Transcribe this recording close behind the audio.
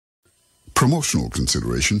Promotional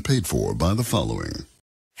consideration paid for by the following.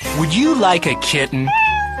 Would you like a kitten?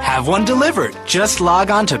 Have one delivered. Just log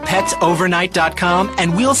on to petsovernight.com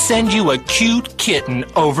and we'll send you a cute kitten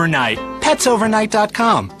overnight.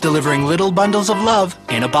 Petsovernight.com, delivering little bundles of love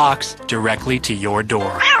in a box directly to your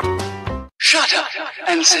door. Shut up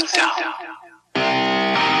and sit down.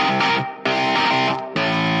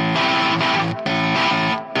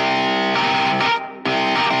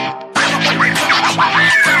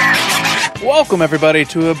 Welcome, everybody,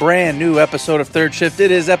 to a brand new episode of Third Shift.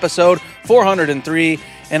 It is episode 403,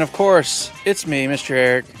 and of course, it's me, Mr.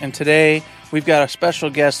 Eric, and today we've got a special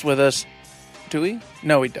guest with us. Do we?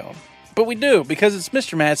 No, we don't. But we do, because it's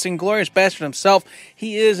Mr. Madsen, Glorious Bastard himself.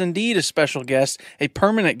 He is indeed a special guest, a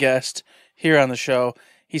permanent guest here on the show.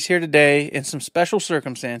 He's here today in some special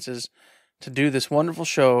circumstances to do this wonderful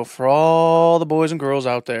show for all the boys and girls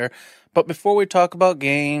out there. But before we talk about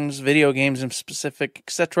games, video games in specific,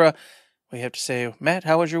 etc., we have to say, Matt,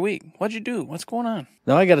 how was your week? What'd you do? What's going on?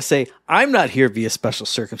 No, I got to say, I'm not here via special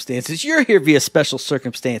circumstances. You're here via special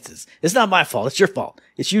circumstances. It's not my fault. It's your fault.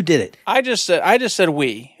 It's you did it. I just said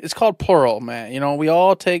we. It's called plural, Matt. You know, we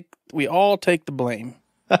all take the blame.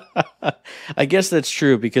 I guess that's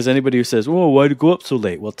true, because anybody who says, "Oh, why'd you go up so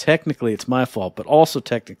late?" Well, technically it's my fault, but also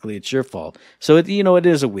technically it's your fault. So it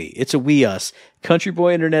is a we. It's a we us. Country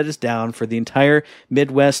boy internet is down for the entire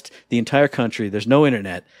Midwest, the entire country. There's no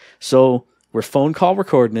internet. So we're phone call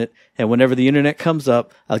recording it, and whenever the internet comes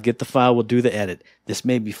up, I'll get the file, we'll do the edit. This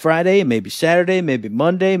may be Friday, maybe Saturday, maybe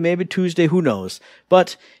Monday, maybe Tuesday, who knows.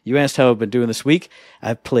 But you asked how I've been doing this week.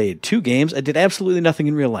 I've played 2 games. I did absolutely nothing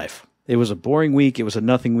in real life. It was a boring week, it was a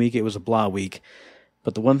nothing week, it was a blah week.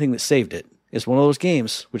 But the one thing that saved it is one of those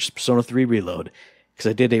games, which is Persona 3 Reload. Because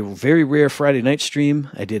I did a very rare Friday night stream,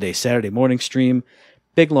 I did a Saturday morning stream,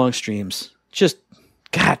 big long streams. Just,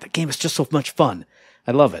 God, that game is just so much fun.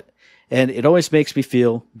 I love it. And it always makes me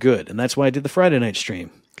feel good. And that's why I did the Friday night stream.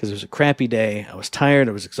 Because it was a crappy day, I was tired,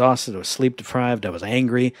 I was exhausted, I was sleep deprived, I was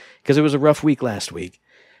angry. Because it was a rough week last week.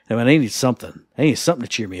 And I needed something. I needed something to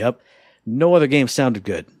cheer me up. No other game sounded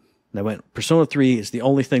good. And I went, Persona 3 is the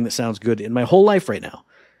only thing that sounds good in my whole life right now.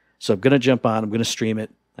 So I'm going to jump on. I'm going to stream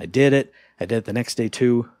it. I did it. I did it the next day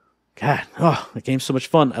too. God, that game's so much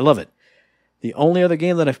fun. I love it. The only other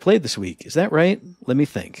game that I've played this week. Is that right? Let me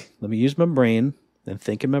think. Let me use my brain and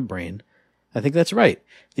think in my brain. I think that's right.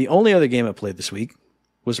 The only other game I played this week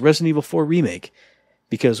was Resident Evil 4 Remake.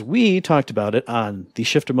 Because we talked about it on the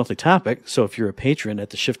Shifter Monthly Topic. So if you're a patron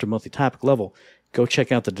at the Shifter Monthly Topic level, go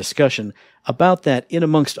check out the discussion about that in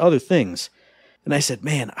amongst other things. And I said,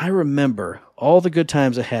 man, I remember all the good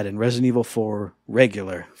times I had in Resident Evil 4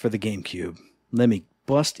 Regular for the GameCube. Let me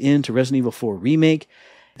bust into Resident Evil 4 Remake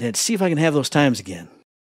and see if I can have those times again.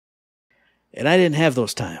 And I didn't have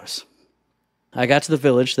those times. I got to the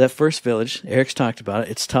village, that first village. Eric's talked about it.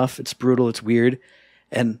 It's tough, it's brutal, it's weird.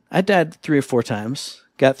 And I died 3 or 4 times.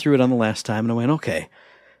 Got through it on the last time, and I went, okay.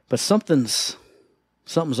 But something's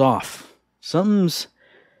off. Something's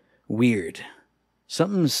weird.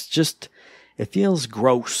 Something's just, it feels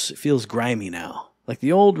gross. It feels grimy now. Like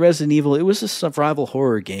the old Resident Evil, it was a survival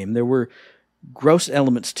horror game. There were gross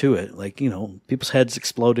elements to it. Like, people's heads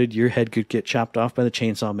exploded. Your head could get chopped off by the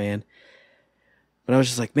chainsaw man. But I was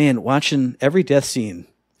just like, man, watching every death scene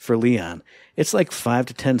for Leon, it's like 5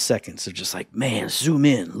 to 10 seconds of just like, man, zoom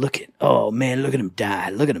in. Look at him die.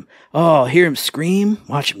 Look at him. Oh, hear him scream.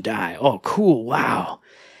 Watch him die. Oh, cool. Wow.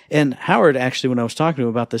 And Howard, actually, when I was talking to him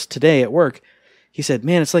about this today at work, he said,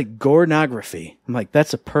 man, it's like gornography. I'm like,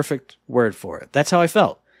 that's a perfect word for it. That's how I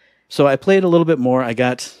felt. So I played a little bit more. I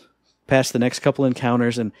got past the next couple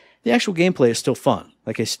encounters, and the actual gameplay is still fun.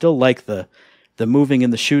 Like, I still like the moving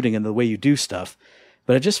and the shooting and the way you do stuff.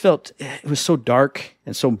 But I just felt it was so dark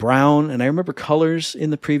and so brown, and I remember colors in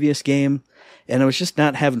the previous game, and I was just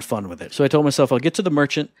not having fun with it. So I told myself, I'll get to the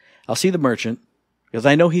merchant. I'll see the merchant. Because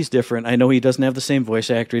I know he's different. I know he doesn't have the same voice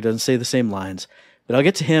actor. He doesn't say the same lines. But I'll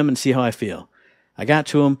get to him and see how I feel. I got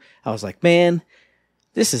to him. I was like, man,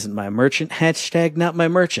 this isn't my merchant. # not my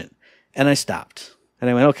merchant. And I stopped. And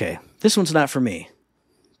I went, okay, this one's not for me.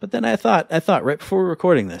 But then I thought right before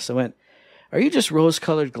recording this, I went, are you just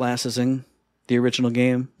rose-colored glassesing the original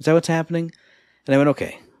game? Is that what's happening? And I went,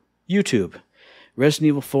 okay, YouTube, Resident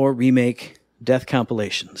Evil 4 Remake, Death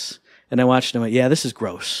Compilations. And I watched and I went, yeah, this is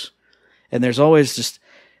gross. And there's always just,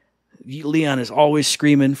 Leon is always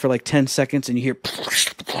screaming for like 10 seconds, and you hear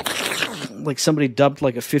like somebody dumped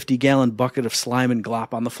like a 50-gallon bucket of slime and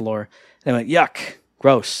glop on the floor. And I went, yuck,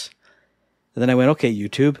 gross. And then I went, okay,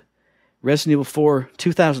 YouTube, Resident Evil 4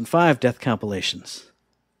 2005 Death Compilations.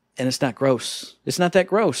 And it's not gross. It's not that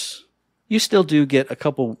gross. You still do get a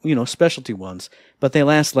couple, specialty ones, but they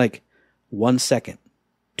last like 1 second,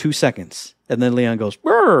 2 seconds. And then Leon goes,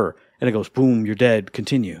 "Brr," and it goes, boom, you're dead,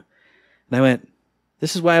 continue. And I went,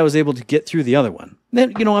 this is why I was able to get through the other one.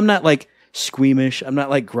 Then, I'm not like squeamish. I'm not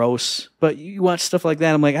like gross, but you watch stuff like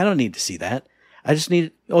that. I'm like, I don't need to see that. I just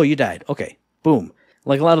need, oh, you died. Okay. Boom.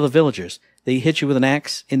 Like a lot of the villagers, they hit you with an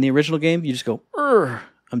axe. In the original game, you just go,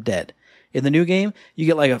 I'm dead. In the new game, you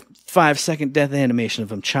get like a 5-second death animation of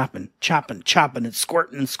them chopping, and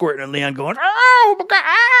squirting, and Leon going, oh my God,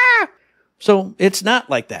 ah! So it's not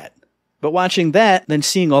like that. But watching that, then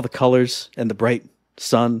seeing all the colors and the bright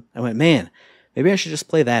sun, I went, man, maybe I should just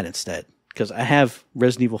play that instead. Because I have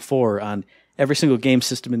Resident Evil 4 on every single game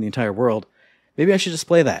system in the entire world. Maybe I should just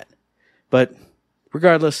play that. But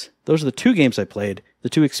regardless, those are the 2 games I played, the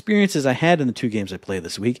 2 experiences I had in the 2 games I played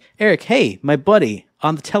this week. Eric, hey, my buddy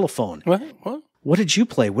on the telephone. What? What did you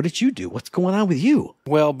play? What did you do? What's going on with you?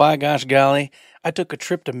 Well, by gosh golly, I took a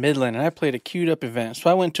trip to Midland and I played a queued up event. So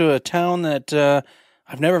I went to a town that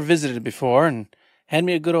I've never visited before and had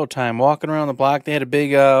me a good old time walking around the block. They had a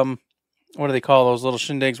big, what do they call those little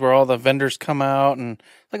shindigs where all the vendors come out and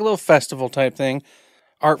like a little festival type thing.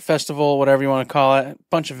 Art festival, whatever you want to call it.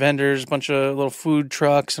 Bunch of vendors, bunch of little food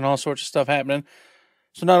trucks and all sorts of stuff happening.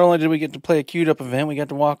 So not only did we get to play a queued up event, we got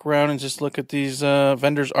to walk around and just look at these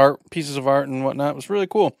vendors' art, pieces of art and whatnot. It was really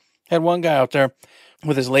cool. Had one guy out there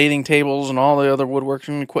with his lading tables and all the other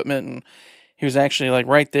woodworking equipment, and he was actually like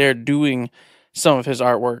right there doing some of his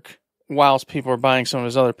artwork whilst people were buying some of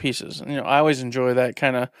his other pieces. And, I always enjoy that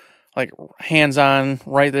kind of like hands-on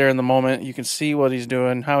right there in the moment. You can see what he's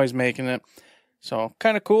doing, how he's making it. So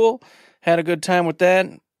kind of cool. Had a good time with that.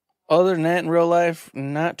 Other than that, in real life,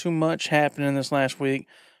 not too much happening this last week.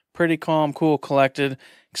 Pretty calm, cool, collected,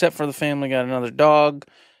 except for the family got another dog.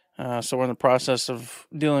 So we're in the process of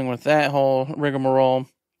dealing with that whole rigmarole.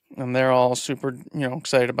 And they're all super,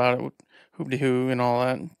 excited about it. Hoop-de-hoo and all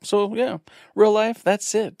that. So, yeah, real life,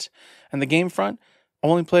 that's it. And the game front,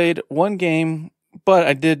 only played one game, but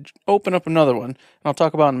I did open up another one. And I'll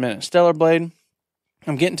talk about in a minute. Stellar Blade,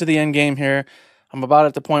 I'm getting to the end game here. I'm about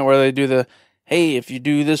at the point where they do the, hey, if you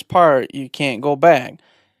do this part, you can't go back.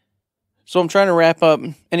 So I'm trying to wrap up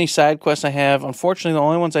any side quests I have. Unfortunately, the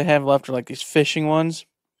only ones I have left are like these fishing ones.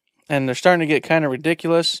 And they're starting to get kind of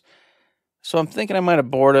ridiculous. So I'm thinking I might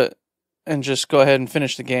abort it and just go ahead and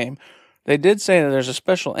finish the game. They did say that there's a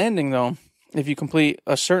special ending, though, if you complete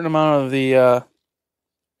a certain amount of the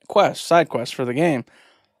side quests for the game.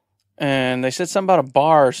 And they said something about a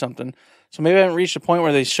bar or something. So maybe I haven't reached the point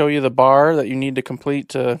where they show you the bar that you need to complete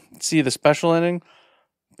to see the special ending.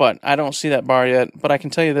 But I don't see that bar yet. But I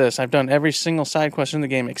can tell you this. I've done every single side quest in the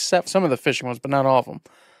game except some of the fishing ones, but not all of them.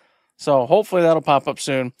 So hopefully that'll pop up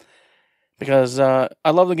soon. Because I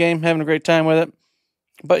love the game, having a great time with it.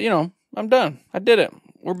 But, I'm done. I did it.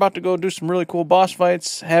 We're about to go do some really cool boss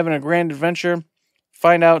fights, having a grand adventure,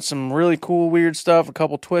 find out some really cool, weird stuff, a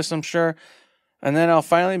couple twists, I'm sure. And then I'll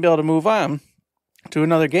finally be able to move on to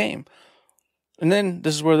another game. And then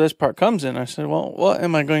this is where this part comes in. I said, well, what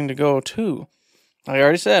am I going to go to? I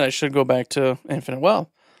already said I should go back to Infinite Wealth.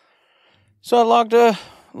 So I logged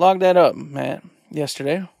that up, Matt,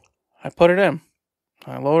 yesterday. I put it in.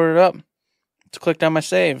 I loaded it up. Clicked on my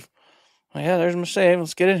save. Well, yeah, there's my save.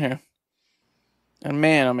 Let's get in here. And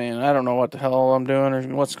man, I don't know what the hell I'm doing or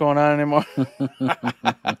what's going on anymore.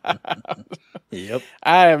 Yep.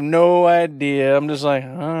 I have no idea. I'm just like,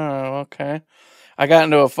 oh, okay. I got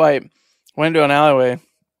into a fight. Went into an alleyway.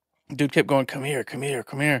 Dude kept going, come here.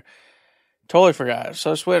 Totally forgot.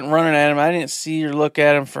 So I just went running at him. I didn't see or look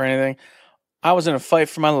at him for anything. I was in a fight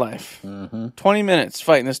for my life. 20 minutes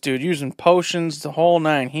fighting this dude, using potions, the whole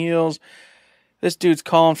 9 heals. This dude's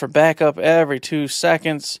calling for backup every 2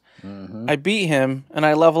 seconds. I beat him, and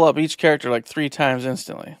I level up each character like 3 times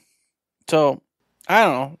instantly. So, I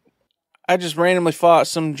don't know. I just randomly fought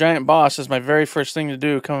some giant boss as my very first thing to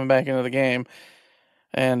do coming back into the game.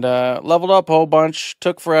 And leveled up a whole bunch.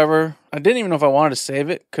 Took forever. I didn't even know if I wanted to save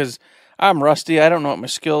it, because I'm rusty. I don't know what my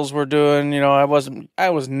skills were doing. I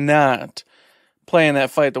was not playing that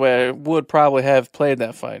fight the way I would probably have played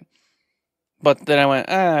that fight. But then I went,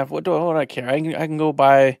 what do I care? I can go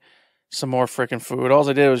buy some more freaking food. All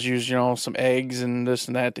I did was use, some eggs and this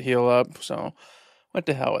and that to heal up. So, what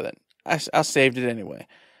the hell with it? I saved it anyway.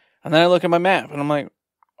 And then I look at my map and I'm like,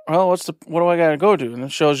 well, what do I got to go to? And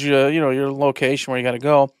it shows you, your location where you got to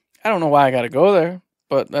go. I don't know why I got to go there,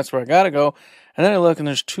 but that's where I got to go. And then I look and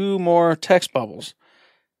there's 2 more text bubbles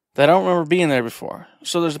that I don't remember being there before.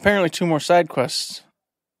 So there's apparently 2 more side quests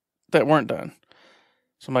that weren't done.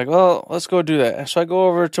 So I'm like, well, let's go do that. So I go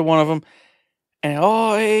over to one of them, And,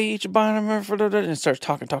 oh, hey, each buying and starts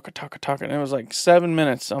talking. And it was like 7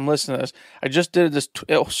 minutes. I'm listening to this. I just did this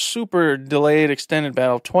super delayed extended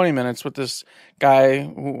battle, 20 minutes with this guy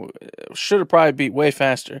who should have probably beat way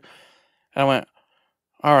faster. And I went,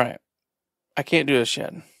 all right, I can't do this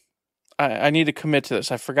yet. I need to commit to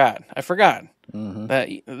this. I forgot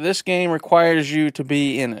that this game requires you to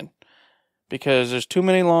be in it because there's too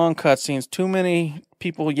many long cutscenes, too many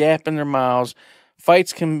people yapping their mouths.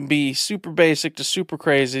 Fights can be super basic to super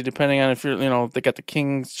crazy, depending on if you're, they got the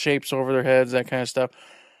king shapes over their heads, that kind of stuff.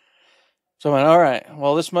 So I went, all right,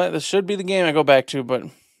 well, this should be the game I go back to, but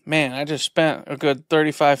man, I just spent a good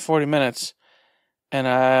 35, 40 minutes, and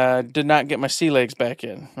I did not get my sea legs back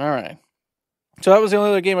in. All right. So that was the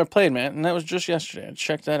only other game I played, man, and that was just yesterday. I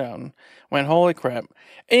checked that out and went, holy crap.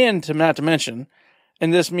 And not to mention,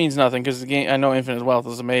 and this means nothing because the game, I know Infinite Wealth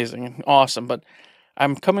is amazing and awesome, but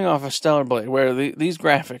I'm coming off of Stellar Blade, where these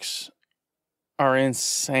graphics are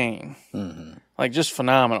insane. Mm-hmm. Like, just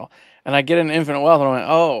phenomenal. And I get in Infinite Wealth, and I went,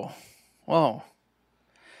 oh, whoa.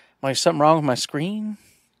 Like, something wrong with my screen?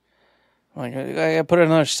 Like, I put it in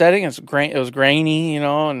another setting. It was grainy,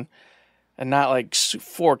 and not, like,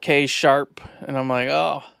 4K sharp. And I'm like,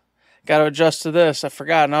 oh, got to adjust to this. I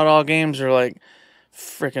forgot. Not all games are, like,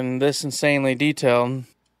 freaking this insanely detailed.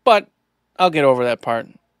 But I'll get over that part.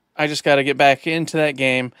 I just got to get back into that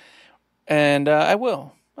game, and I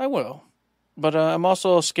will. But I'm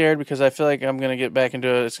also scared because I feel like I'm going to get back into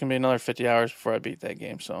it. It's going to be another 50 hours before I beat that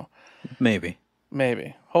game. So Maybe.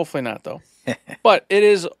 Hopefully not, though. But it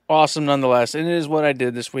is awesome nonetheless, and it is what I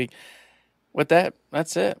did this week. With that,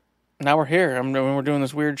 that's it. Now we're here. We're doing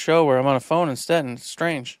this weird show where I'm on a phone instead, and it's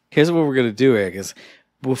strange. Here's what we're going to do, Eric, is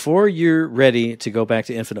before you're ready to go back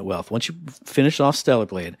to Infinite Wealth, once you finish off Stellar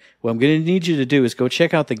Blade, what I'm going to need you to do is go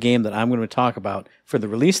check out the game that I'm going to talk about for the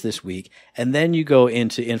release this week, and then you go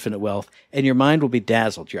into Infinite Wealth, and your mind will be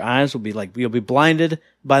dazzled. Your eyes will be you'll be blinded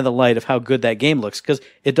by the light of how good that game looks, because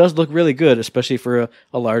it does look really good, especially for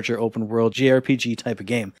a larger open-world JRPG type of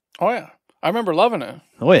game. Oh, yeah. I remember loving it.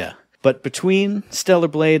 Oh, yeah. But between Stellar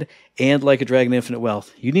Blade and Like a Dragon Infinite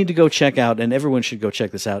Wealth, you need to go check out, and everyone should go check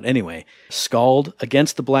this out anyway, SKALD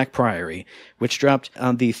Against the Black Priory, which dropped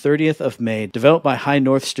on the 30th of May, developed by High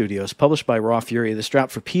North Studios, published by Raw Fury. This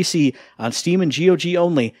dropped for PC on Steam and GOG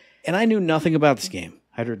only, and I knew nothing about this game.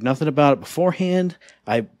 I'd heard nothing about it beforehand.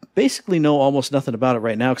 I basically know almost nothing about it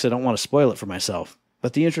right now because I don't want to spoil it for myself.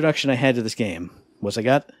 But the introduction I had to this game was I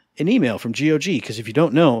got an email from GOG, because if you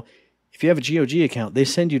don't know, if you have a GOG account, they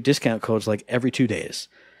send you discount codes like every 2 days.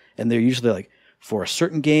 And they're usually like for a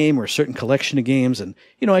certain game or a certain collection of games. And,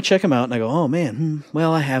 I check them out and I go, oh man,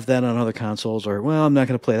 well, I have that on other consoles, or, well, I'm not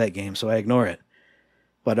going to play that game, so I ignore it.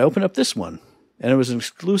 But I opened up this one, and it was an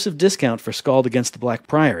exclusive discount for SKALD Against the Black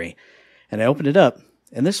Priory. And I opened it up,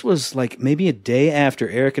 and this was like maybe a day after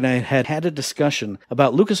Eric and I had a discussion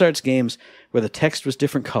about LucasArts games where the text was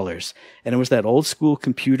different colors, and it was that old school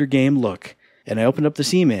computer game look. And I opened up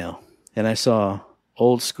this email, and I saw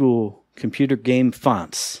old school computer game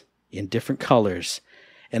fonts in different colors.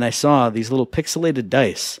 And I saw these little pixelated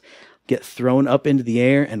dice get thrown up into the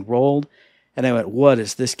air and rolled. And I went, what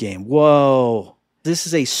is this game? Whoa. This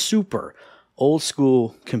is a super old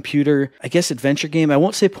school computer, I guess, adventure game. I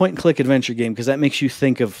won't say point and click adventure game because that makes you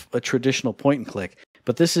think of a traditional point and click.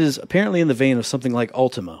 But this is apparently in the vein of something like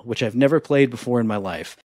Ultima, which I've never played before in my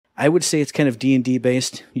life. I would say it's kind of D&D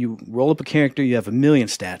based. You roll up a character, you have a million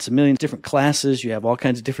stats, a million different classes, you have all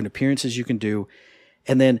kinds of different appearances you can do,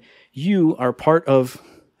 and then you are part of,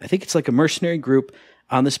 I think it's like a mercenary group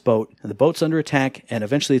on this boat, and the boat's under attack, and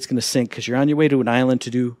eventually it's going to sink because you're on your way to an island to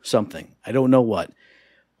do something. I don't know what.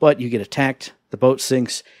 But you get attacked, the boat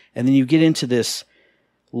sinks, and then you get into this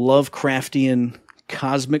Lovecraftian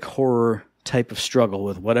cosmic horror type of struggle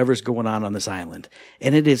with whatever's going on this island.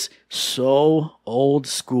 And it is so old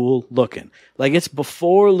school looking. Like, it's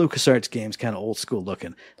before LucasArts games kind of old school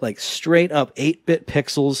looking. Like, straight up 8-bit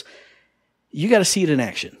pixels. You got to see it in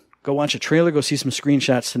action. Go watch a trailer, go see some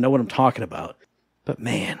screenshots to know what I'm talking about. But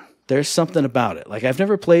man, there's something about it. Like, I've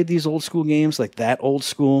never played these old school games like that old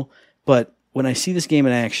school, but when I see this game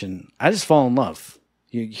in action, I just fall in love.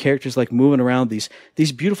 Your characters like moving around these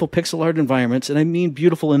beautiful pixel art environments, and I mean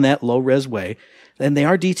beautiful in that low-res way. And they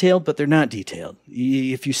are detailed, but they're not detailed.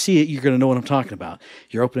 If you see it, you're going to know what I'm talking about.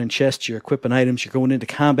 You're opening chests, you're equipping items, you're going into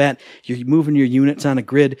combat, you're moving your units on a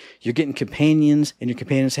grid, you're getting companions, and your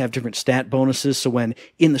companions have different stat bonuses. So when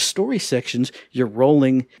in the story sections, you're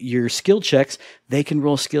rolling your skill checks, they can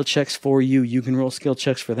roll skill checks for you, you can roll skill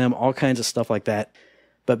checks for them, all kinds of stuff like that.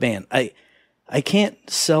 But man, I can't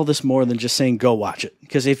sell this more than just saying go watch it.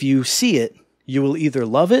 Because if you see it, you will either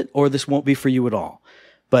love it or this won't be for you at all.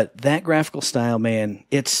 But that graphical style, man,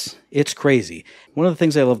 it's crazy. One of the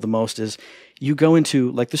things I love the most is you go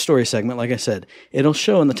into, like, the story segment, like I said, it'll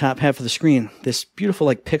show in the top half of the screen this beautiful,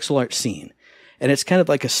 like, pixel art scene. And it's kind of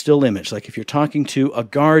like a still image. Like if you're talking to a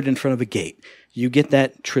guard in front of a gate, you get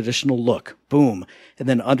that traditional look. Boom. And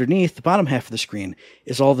then underneath the bottom half of the screen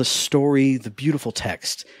is all the story, the beautiful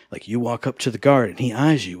text. Like you walk up to the guard and he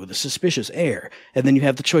eyes you with a suspicious air. And then you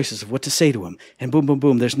have the choices of what to say to him. And boom, boom,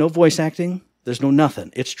 boom. There's no voice acting. There's no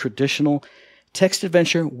nothing. It's traditional text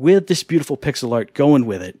adventure with this beautiful pixel art going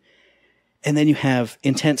with it. And then you have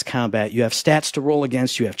intense combat. You have stats to roll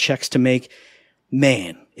against. You have checks to make.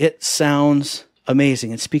 Man, it sounds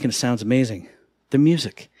amazing. And speaking of sounds amazing, the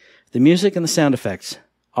music and the sound effects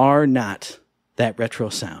are not that retro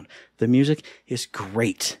sound. The music is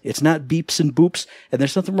great. It's not beeps and boops, and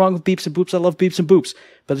there's nothing wrong with beeps and boops. I love beeps and boops,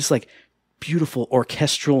 but it's like beautiful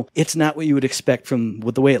orchestral. It's not what you would expect from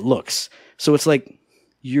with the way it looks. So it's like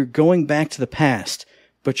you're going back to the past,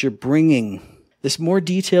 but you're bringing this more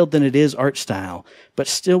detailed than it is art style, but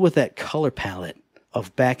still with that color palette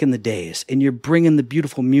of back in the days, and you're bringing the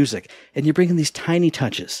beautiful music, and you're bringing these tiny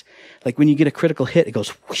touches. Like when you get a critical hit, it goes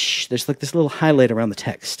whoosh. There's like this little highlight around the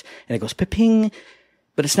text, and it goes ping,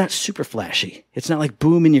 but it's not super flashy. It's not like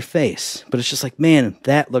boom in your face, but it's just like, man,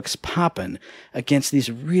 that looks poppin' against these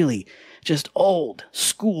really just old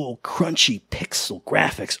school crunchy pixel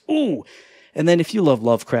graphics. Ooh! And then if you love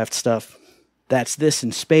Lovecraft stuff, that's this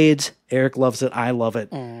in spades. Eric loves it. I love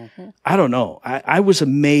it. Mm-hmm. I don't know. I was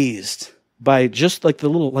amazed by just like the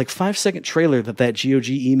little like 5-second trailer that GOG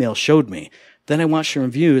email showed me. Then I watched the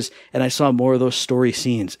reviews and I saw more of those story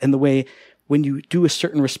scenes and the way when you do a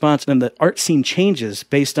certain response and the art scene changes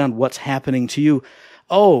based on what's happening to you.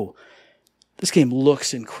 Oh, this game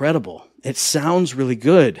looks incredible. It sounds really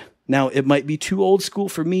good. Now, it might be too old school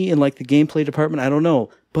for me in like the gameplay department. I don't know,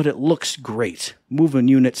 but it looks great. Moving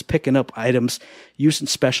units, picking up items, using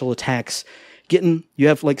special attacks. You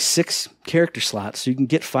have like 6 character slots, so you can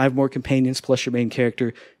get 5 more companions plus your main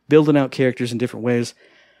character, building out characters in different ways.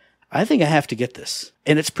 I think I have to get this.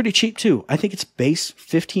 And it's pretty cheap too. I think it's base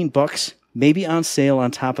 $15, maybe on sale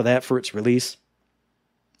on top of that for its release.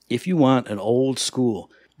 If you want an old school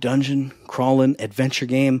dungeon crawling adventure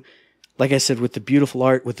game, like I said, with the beautiful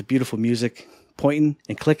art, with the beautiful music, pointing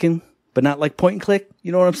and clicking, but not like point and click,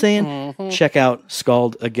 you know what I'm saying? Mm-hmm. Check out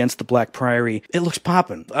SKALD Against the Black Priory. It looks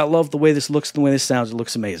poppin'. I love the way this looks and the way this sounds. It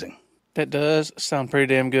looks amazing. That does sound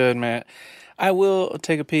pretty damn good, Matt. I will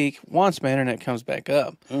take a peek once my internet comes back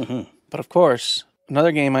up. Mm-hmm. But of course,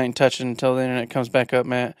 another game I ain't touching until the internet comes back up,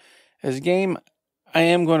 Matt, is a game I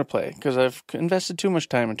am going to play because I've invested too much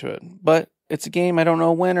time into it. But it's a game I don't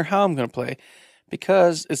know when or how I'm going to play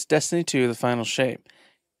because it's Destiny 2, The Final Shape.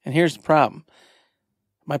 And here's the problem.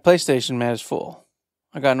 My PlayStation, Matt, is full.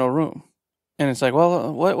 I got no room. And it's like,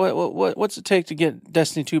 well, what's it take to get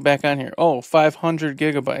Destiny 2 back on here? Oh, 500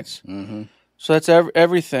 gigabytes. Mm-hmm. So that's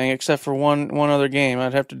everything except for one other game.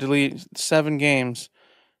 I'd have to delete 7 games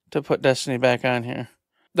to put Destiny back on here.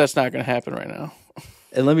 That's not going to happen right now.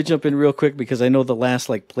 And let me jump in real quick because I know the last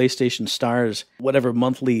like PlayStation Stars, whatever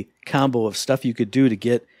monthly combo of stuff you could do to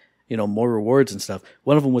get, more rewards and stuff.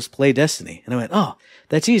 One of them was play Destiny. And I went, oh,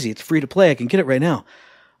 that's easy. It's free to play. I can get it right now.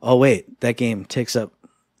 Oh, wait, that game takes up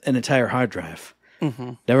an entire hard drive.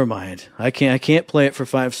 Mm-hmm. Never mind. I can't play it for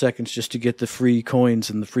 5 seconds just to get the free coins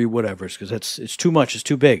and the free whatevers because it's too much. It's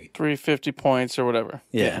too big. 350 points or whatever.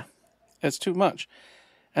 Yeah. It's too much.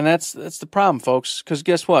 And that's the problem, folks, because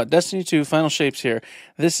guess what? Destiny 2 Final Shape's here.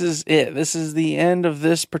 This is it. This is the end of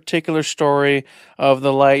this particular story of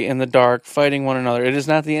the light and the dark fighting one another. It is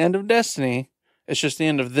not the end of Destiny. It's just the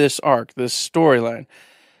end of this arc, this storyline.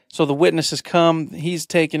 So the witness has come. He's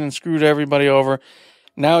taken and screwed everybody over.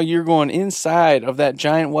 Now you're going inside of that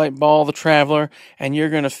giant white ball, the Traveler, and you're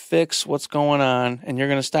going to fix what's going on, and you're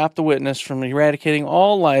going to stop the witness from eradicating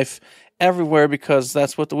all life everywhere because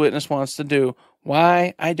that's what the witness wants to do.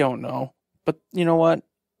 Why? I don't know. But you know what?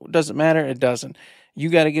 Does it matter? It doesn't. You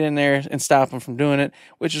got to get in there and stop them from doing it,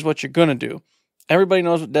 which is what you're going to do. Everybody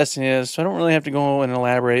knows what Destiny is, so I don't really have to go and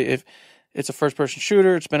elaborate. If it's a first-person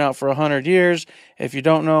shooter, it's been out for 100 years. If you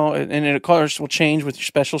don't know, and it of course will change with your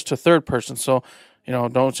specials to third person, so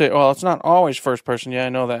don't say, oh, it's not always first person. Yeah, I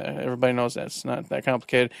know that. Everybody knows that. It's not that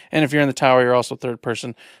complicated. And if you're in the tower, you're also third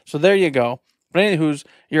person. So there you go. But anywho's,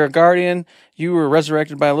 you're a guardian. You were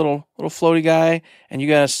resurrected by a little floaty guy, and you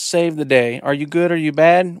got to save the day. Are you good? Are you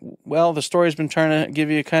bad? Well, the story's been trying to give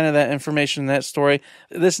you kind of that information in that story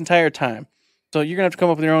this entire time. So you're going to have to come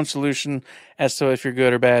up with your own solution as to if you're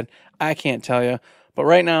good or bad. I can't tell you. But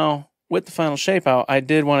right now, with the Final Shape out, I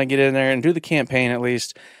did want to get in there and do the campaign at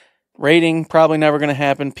least. Raiding, probably never going to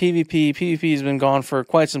happen. PvP has been gone for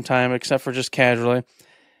quite some time, except for just casually.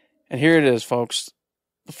 And here it is, folks.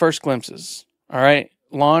 The first glimpses. All right.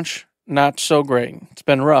 Launch, not so great. It's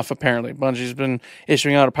been rough, apparently. Bungie's been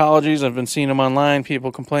issuing out apologies. I've been seeing them online.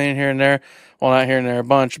 People complaining here and there. Well, not here and there, a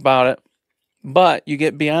bunch about it. But you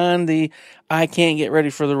get beyond the, I can't get ready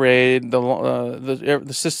for the raid. The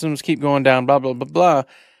systems keep going down, blah, blah, blah, blah.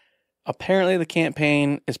 Apparently, the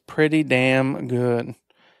campaign is pretty damn good.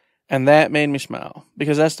 And that made me smile,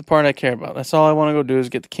 because that's the part I care about. That's all I want to go do is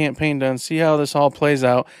get the campaign done, see how this all plays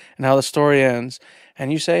out, and how the story ends. And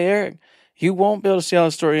you say, Eric, you won't be able to see how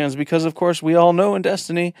the story ends, because, of course, we all know in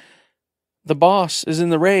Destiny, the boss is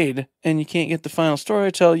in the raid, and you can't get the final story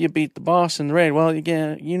until you beat the boss in the raid. Well,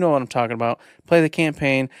 again, you know what I'm talking about. Play the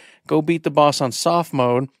campaign, go beat the boss on soft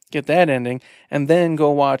mode, get that ending, and then go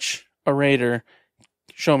watch a raider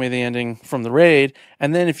show me the ending from the raid.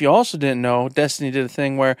 And then if you also didn't know, Destiny did a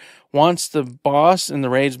thing where once the boss in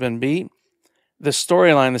the raid's been beat, the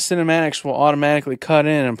storyline, the cinematics will automatically cut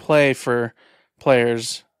in and play for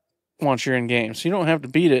players once you're in game. So you don't have to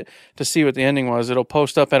beat it to see what the ending was. It'll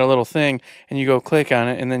post up at a little thing and you go click on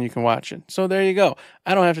it and then you can watch it. So there you go.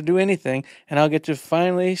 I don't have to do anything and I'll get to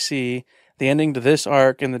finally see the ending to this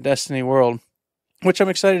arc in the Destiny world, which I'm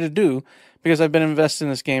excited to do because I've been invested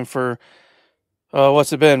in this game for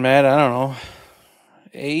what's it been, Matt? I don't know.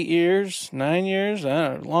 8 years? 9 years? I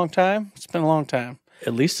don't know. Long time? It's been a long time.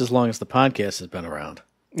 At least as long as the podcast has been around.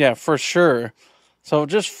 Yeah, for sure. So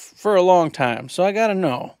just for a long time. So I got to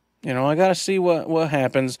know. You know, I got to see what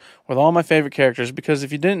happens with all my favorite characters. Because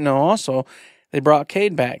if you didn't know, also, they brought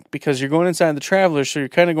Cade back. Because you're going inside the Traveler, so you're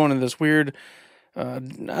kind of going into this weird, I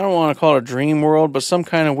don't want to call it a dream world, but some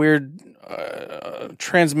kind of weird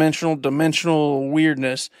dimensional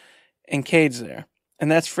weirdness. And Cade's there.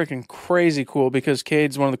 And that's freaking crazy cool because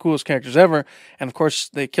Cade's one of the coolest characters ever. And of course,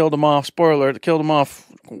 they killed him off. Spoiler alert, they killed him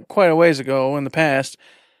off quite a ways ago in the past.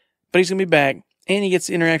 But he's going to be back. And he gets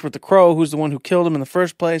to interact with the Crow, who's the one who killed him in the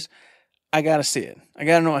first place. I got to see it. I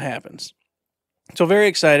got to know what happens. So very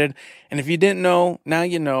excited. And if you didn't know, now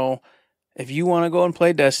you know. If you want to go and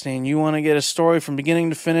play Destiny and you want to get a story from beginning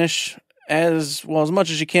to finish as much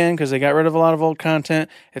as you can because they got rid of a lot of old content.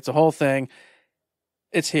 It's a whole thing.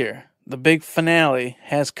 It's here. The big finale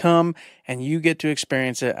has come, and you get to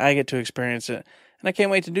experience it. I get to experience it. And I can't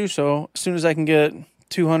wait to do so as soon as I can get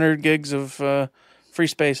 200 gigs of free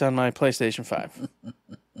space on my PlayStation 5.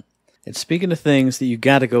 And speaking of things that you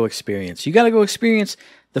got to go experience, you got to go experience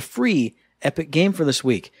the free Epic game for this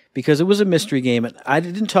week because it was a mystery game, and I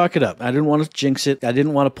didn't talk it up. I didn't want to jinx it. I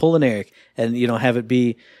didn't want to pull an Eric and, have it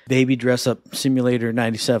be Baby Dress Up Simulator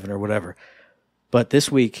 97 or whatever. But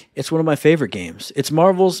this week, it's one of my favorite games. It's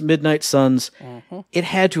Marvel's Midnight Suns. Mm-hmm. It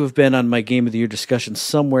had to have been on my Game of the Year discussion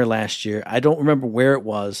somewhere last year. I don't remember where it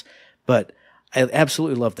was, but I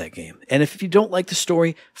absolutely love that game. And if you don't like the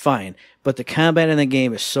story, fine. But the combat in the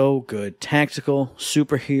game is so good. Tactical,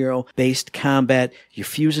 superhero-based combat. You're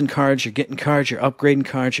fusing cards, you're getting cards, you're upgrading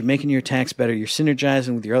cards, you're making your attacks better, you're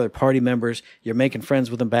synergizing with your other party members, you're making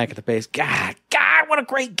friends with them back at the base. God, what a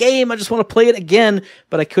great game. I just want to play it again,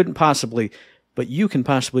 but I couldn't possibly. But you can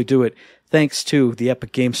possibly do it thanks to the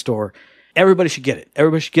Epic Game Store. Everybody should get it.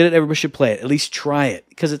 Everybody should get it. Everybody should play it. At least try it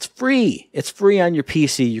because it's free. It's free on your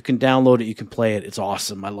PC. You can download it. You can play it. It's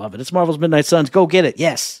awesome. I love it. It's Marvel's Midnight Suns. Go get it.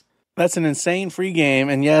 Yes. That's an insane free game.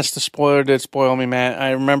 And yes, the spoiler did spoil me, Matt.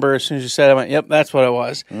 I remember as soon as you said it, I went, yep, that's what it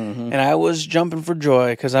was. Mm-hmm. And I was jumping for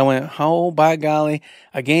joy because I went, oh, by golly,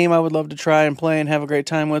 a game I would love to try and play and have a great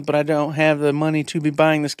time with, but I don't have the money to be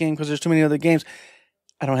buying this game because there's too many other games.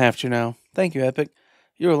 I don't have to now. Thank you, Epic.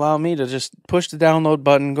 You allow me to just push the download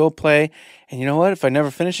button, go play, and you know what? If I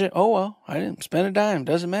never finish it, oh well, I didn't spend a dime.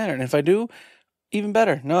 Doesn't matter. And if I do, even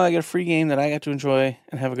better. No, I get a free game that I got to enjoy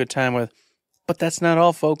and have a good time with. But that's not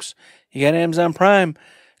all, folks. You got Amazon Prime.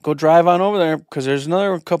 Go drive on over there because there's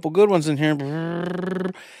another couple good ones in here.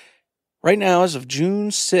 Right now, as of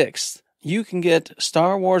June 6th, you can get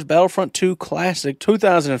Star Wars Battlefront 2 Classic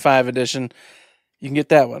 2005 edition. You can get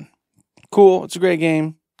that one. Cool. It's a great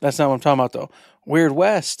game. That's not what I'm talking about, though. Weird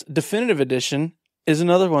West Definitive Edition is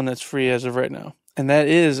another one that's free as of right now. And that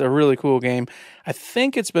is a really cool game. I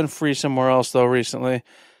think it's been free somewhere else, though, recently.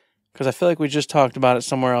 Because I feel like we just talked about it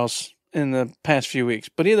somewhere else in the past few weeks.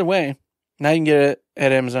 But either way, now you can get it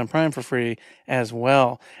at Amazon Prime for free as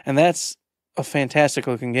well. And that's a fantastic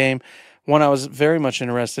looking game. One I was very much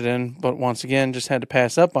interested in, but once again, just had to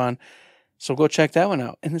pass up on. So go check that one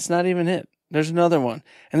out. And it's not even it. There's another one.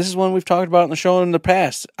 And this is one we've talked about in the show in the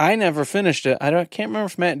past. I never finished it. I can't remember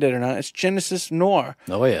if Matt did or not. It's Genesis Noir.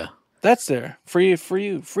 Oh, yeah. That's there. Free for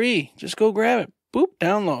you. Free. Just go grab it. Boop.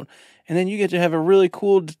 Download. and then you get to have a really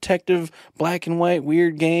cool detective black and white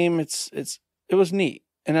weird game. It was neat.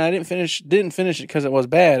 And I didn't finish it because it was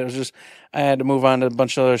bad. It was just I had to move on to a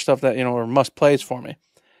bunch of other stuff that, were must plays for me.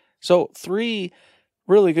 So 3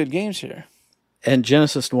 really good games here. And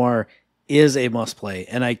Genesis Noir is a must play.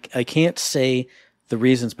 And I can't say the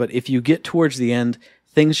reasons, but if you get towards the end,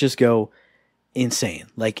 things just go insane.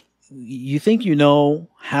 Like, you think you know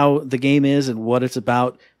how the game is and what it's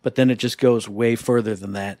about, but then it just goes way further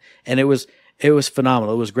than that. And it was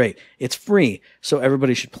phenomenal. It was great. It's free, so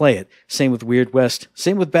everybody should play it. Same with Weird West.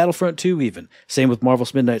 Same with Battlefront 2 even. Same with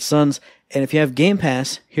Marvel's Midnight Suns. And if you have Game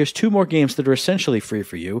Pass, here's 2 more games that are essentially free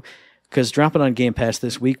for you. Because dropping on Game Pass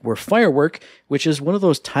this week were Firework, which is one of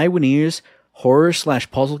those Taiwanese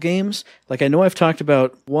horror/puzzle games. Like, I know I've talked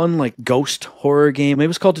about one like ghost horror game. Maybe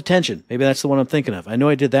it's called Detention. Maybe that's the one I'm thinking of. I know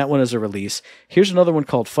I did that one as a release. Here's another one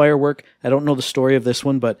called Firework. I don't know the story of this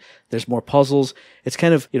one, but there's more puzzles. It's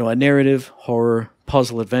kind of, a narrative horror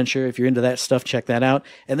puzzle adventure. If you're into that stuff, check that out.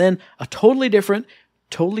 And then a totally different,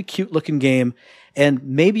 totally cute looking game. And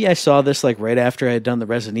maybe I saw this like right after I had done the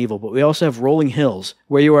Resident Evil, but we also have Rolling Hills,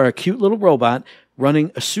 where you are a cute little robot running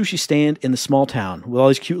a sushi stand in the small town with all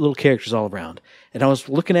these cute little characters all around. And I was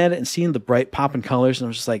looking at it and seeing the bright popping colors, and I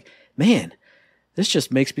was just like, man, this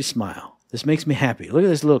just makes me smile. This makes me happy. Look at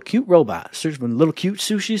this little cute robot searching little cute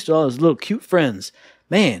sushis to all his little cute friends.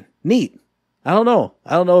 Man, neat. I don't know.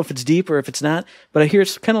 I don't know if it's deep or if it's not, but I hear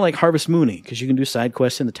it's kind of like Harvest Mooning, because you can do side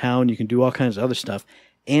quests in the town, you can do all kinds of other stuff,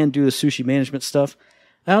 and do the sushi management stuff.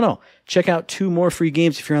 I don't know. Check out 2 more free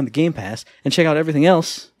games if you're on the Game Pass, and check out everything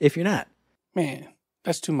else if you're not. Man,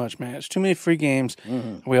 that's too much, man. It's too many free games.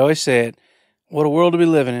 Mm-hmm. We always say it. What a world to be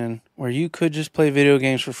living in, where you could just play video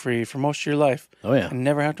games for free for most of your life. Oh, yeah. And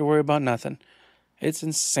never have to worry about nothing. It's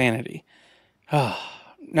insanity.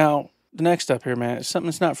 Now, the next up here, man, is something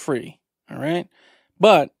that's not free, all right?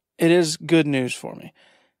 But it is good news for me.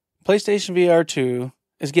 PlayStation VR2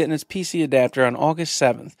 is getting its PC adapter on August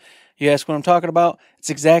 7th. You ask what I'm talking about? It's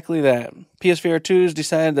exactly that. PSVR2 has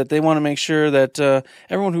decided that they want to make sure that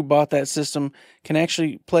everyone who bought that system can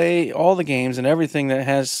actually play all the games and everything that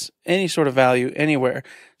has any sort of value anywhere.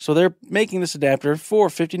 So they're making this adapter for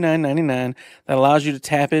 $59.99 that allows you to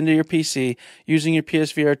tap into your PC using your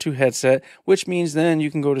PSVR2 headset, which means then you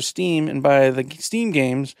can go to Steam and buy the Steam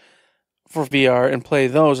games for VR and play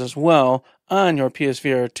those as well on your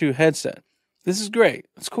PSVR2 headset. This is great.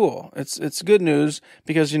 It's cool. It's good news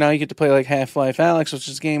because, you get to play like Half-Life Alyx, which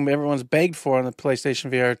is a game everyone's begged for on the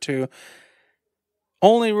PlayStation VR 2.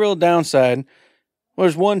 Only real downside, well,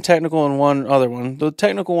 there's one technical and one other one. The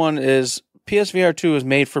technical one is PSVR 2 is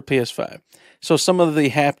made for PS5. So some of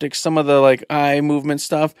the haptics, some of the like eye movement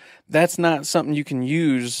stuff, that's not something you can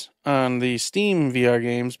use on the Steam VR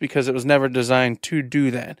games because it was never designed to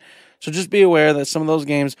do that. So just be aware that some of those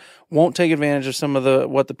games won't take advantage of some of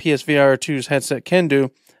what the PSVR 2's headset can do.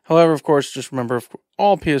 However, of course, just remember,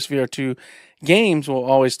 all PSVR 2 games will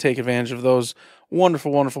always take advantage of those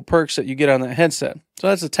wonderful, wonderful perks that you get on that headset. So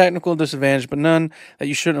that's a technical disadvantage, but none that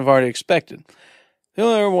you shouldn't have already expected. The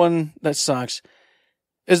only other one that sucks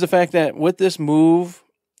is the fact that with this move,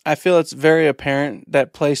 I feel it's very apparent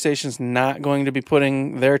that PlayStation's not going to be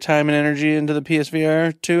putting their time and energy into the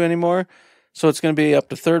PSVR 2 anymore. So it's going to be up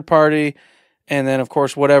to third party, and then, of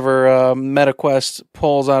course, whatever MetaQuest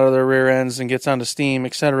pulls out of their rear ends and gets onto Steam,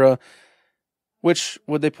 etc. Which,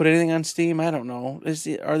 would they put anything on Steam? I don't know.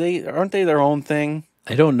 Aren't they their own thing?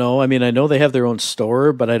 I don't know. I mean, I know they have their own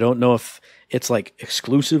store, but I don't know if it's like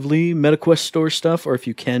exclusively MetaQuest store stuff or if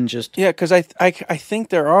you can just... Yeah, because I think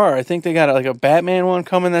there are. I think they got like a Batman one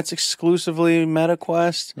coming that's exclusively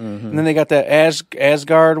MetaQuest. Mm-hmm. And then they got that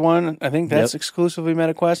Asgard one. I think that's exclusively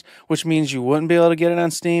MetaQuest, which means you wouldn't be able to get it on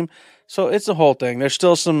Steam. So it's a whole thing. There's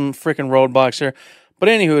still some freaking roadblocks here. But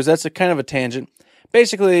anywho, that's a kind of a tangent.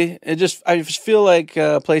 Basically, I just feel like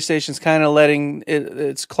PlayStation's kind of letting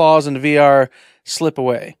its claws into VR slip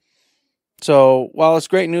away. So while it's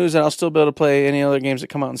great news that I'll still be able to play any other games that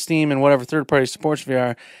come out on Steam and whatever third party supports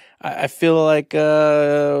VR, I feel like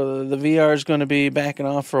the VR is going to be backing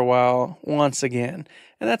off for a while once again.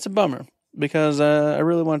 And that's a bummer because I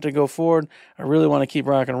really want it to go forward. I really want to keep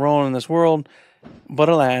rocking and rolling in this world. But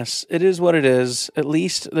alas, it is what it is. At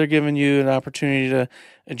least they're giving you an opportunity to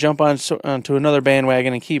jump onto another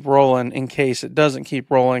bandwagon and keep rolling in case it doesn't keep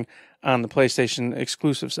rolling on the PlayStation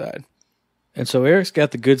exclusive side. And so Eric's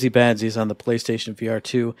got the goodsy badsies on the PlayStation VR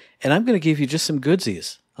 2, and I'm going to give you just some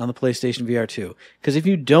goodsies on the PlayStation VR 2. Because if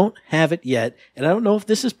you don't have it yet, and I don't know if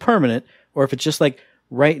this is permanent or if it's just like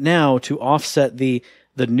right now to offset the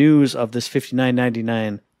news of this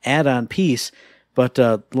 $59.99 add-on piece, but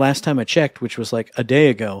last time I checked, which was like a day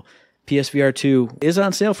ago, PSVR2 is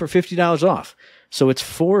on sale for $50 off. So it's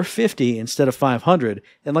 $450 instead of $500.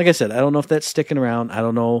 And like I said, I don't know if that's sticking around. I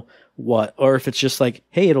don't know what, or if it's just like,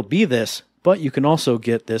 hey, it'll be this, but you can also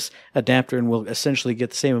get this adapter and we'll essentially get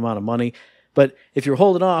the same amount of money. But if you're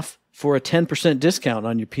holding off for a 10% discount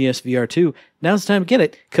on your PSVR2, now's the time to get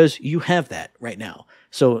it because you have that right now.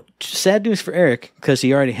 So sad news for Eric because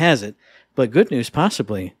he already has it, but good news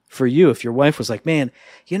possibly for you if your wife was like, man,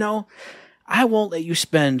 you know, I won't let you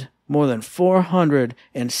spend more than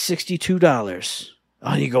 $462.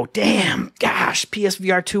 Oh, you go, damn, gosh,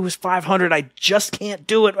 PSVR2 is $500. I just can't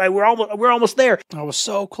do it. We're almost there. I was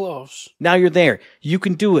so close. Now you're there. You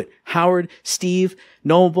can do it. Howard, Steve,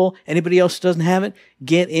 Noble, anybody else who doesn't have it,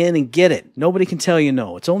 get in and get it. Nobody can tell you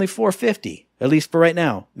no. It's only $450, at least for right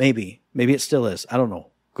now. Maybe it still is. I don't know.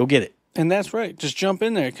 Go get it. And that's right. Just jump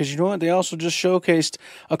in there because you know what? They also just showcased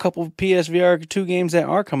a couple of PSVR2 games that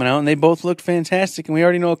are coming out, and they both looked fantastic. And we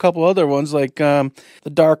already know a couple other ones, like the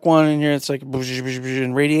dark one in here. It's like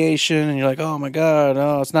and radiation, and you're like, oh my god,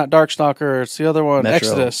 oh, it's not Darkstalker, it's the other one,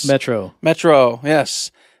 Exodus, Metro.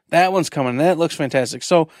 Yes, that one's coming. That looks fantastic.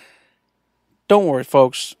 So don't worry,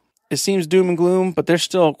 folks. It seems doom and gloom, but there's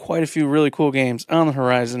still quite a few really cool games on the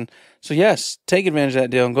horizon. So yes, take advantage of that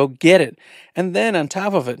deal and go get it. And then on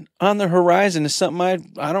top of it, on the horizon is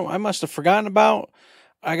something I must have forgotten about.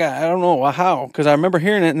 I don't know how, because I remember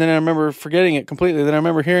hearing it and then I remember forgetting it completely. Then I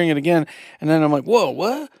remember hearing it again, and then I'm like, whoa,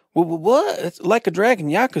 what? What? It's Like a Dragon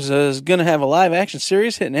Yakuza is gonna have a live action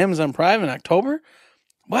series hitting Amazon Prime in October.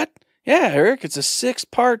 What? Yeah, Eric, it's a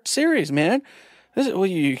 6-part series, man. Were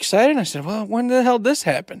you excited? I said, well, when the hell did this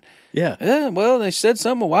happen? Yeah. Well, they said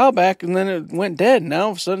something a while back, and then it went dead. Now,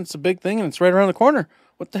 all of a sudden, it's a big thing, and it's right around the corner.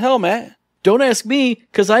 What the hell, Matt? Don't ask me,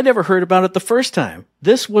 because I never heard about it the first time.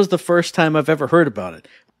 This was the first time I've ever heard about it.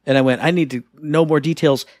 And I went, I need to know more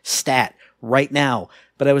details stat right now.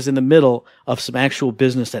 But I was in the middle of some actual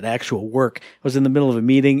business at actual work. I was in the middle of a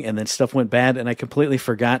meeting, and then stuff went bad, and I completely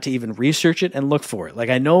forgot to even research it and look for it.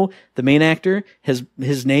 Like, I know the main actor,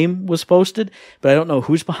 his name was posted, but I don't know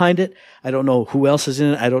who's behind it. I don't know who else is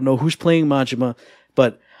in it. I don't know who's playing Majima,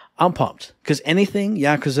 but I'm pumped. Because anything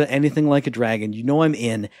Yakuza, anything Like a Dragon, you know I'm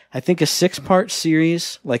in. I think a 6-part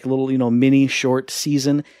series, like a little, mini short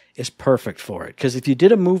season, is perfect for it. Because if you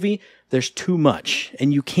did a movie, there's too much,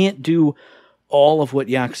 and you can't do all of what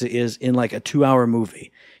Yakuza is in like a 2-hour movie.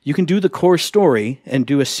 You can do the core story and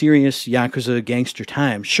do a serious Yakuza gangster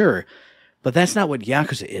time, sure, but that's not what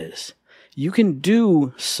Yakuza is. You can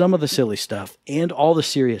do some of the silly stuff and all the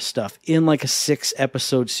serious stuff in like a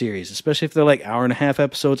 6-episode series, especially if they're like hour-and-a-half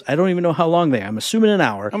episodes. I don't even know how long they are. I'm assuming an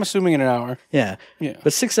hour. I'm assuming an hour. Yeah.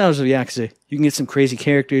 But 6 hours of Yakuza, you can get some crazy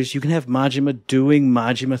characters. You can have Majima doing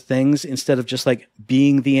Majima things instead of just like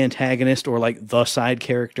being the antagonist or like the side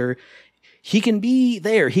character. He can be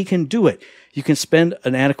there. He can do it. You can spend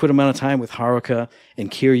an adequate amount of time with Haruka and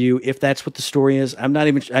Kiryu if that's what the story is.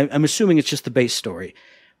 I'm assuming it's just the base story,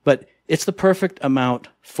 but it's the perfect amount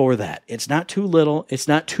for that. It's not too little. It's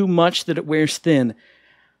not too much that it wears thin.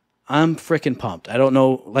 I'm freaking pumped. I don't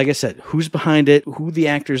know, like I said, who's behind it, who the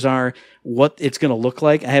actors are, what it's going to look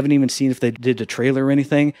like. I haven't even seen if they did a trailer or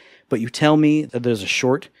anything, but you tell me that there's a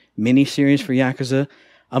short mini series for Yakuza,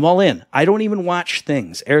 I'm all in. I don't even watch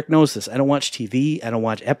things. Eric knows this. I don't watch TV. I don't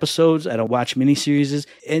watch episodes. I don't watch miniseries.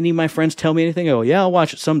 Any of my friends tell me anything, I go, yeah, I'll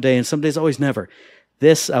watch it someday, and some days always never.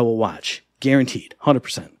 This I will watch. Guaranteed.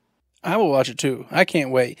 100%. I will watch it too. I can't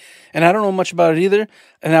wait. And I don't know much about it either.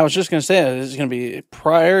 And I was just going to say, is it going to be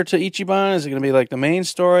prior to Ichiban? Is it going to be like the main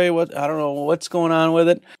story? I don't know what's going on with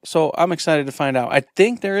it. So I'm excited to find out. I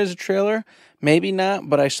think there is a trailer. Maybe not,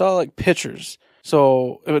 but I saw like pictures.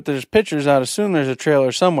 So if there's pictures, I'd assume there's a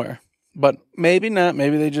trailer somewhere. But maybe not.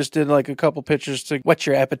 Maybe they just did like a couple pictures to whet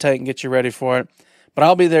your appetite and get you ready for it. But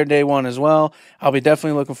I'll be there day one as well. I'll be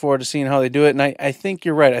definitely looking forward to seeing how they do it. And I think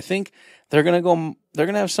you're right. I think they're going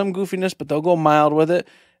to have some goofiness, but they'll go mild with it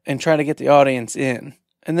and try to get the audience in.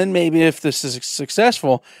 And then maybe if this is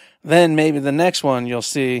successful, then maybe the next one you'll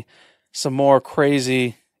see some more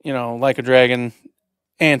crazy, Like a Dragon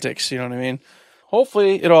antics. You know what I mean?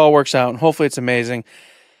 Hopefully it all works out, and hopefully it's amazing.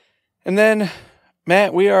 And then,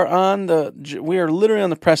 Matt, we are literally on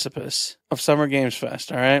the precipice of Summer Games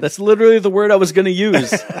Fest, all right? That's literally the word I was going to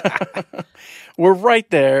use. We're right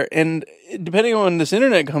there, and depending on when this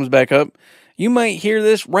internet comes back up, you might hear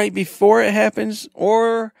this right before it happens,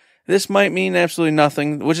 or this might mean absolutely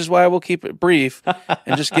nothing, which is why we'll keep it brief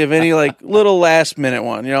and just give any little last minute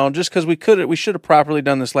one, just because we should have properly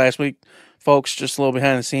done this last week, folks, just a little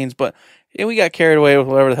behind the scenes, but we got carried away with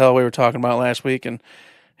whatever the hell we were talking about last week, and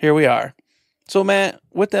here we are. So, Matt,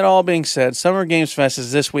 with that all being said, Summer Games Fest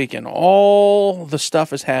is this weekend. All the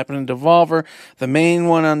stuff is happening. Devolver, the main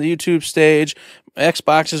one on the YouTube stage,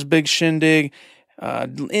 Xbox's big shindig,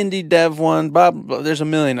 indie dev one, there's a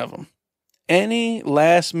million of them. Any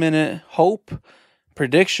last-minute hope,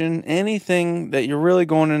 prediction, anything that you're really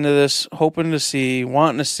going into this hoping to see,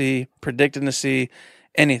 wanting to see, predicting to see,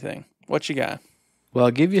 anything? What you got? Well,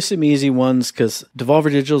 I'll give you some easy ones because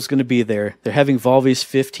Devolver Digital is going to be there. They're having Volvy's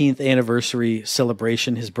 15th anniversary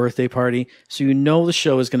celebration, his birthday party. So you know the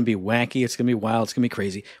show is going to be wacky. It's going to be wild. It's going to be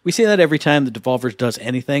crazy. We say that every time the Devolver does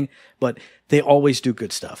anything, but they always do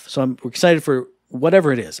good stuff. So I'm excited for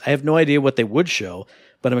whatever it is. I have no idea what they would show,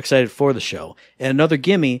 but I'm excited for the show. And another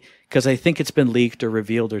gimme, because I think it's been leaked or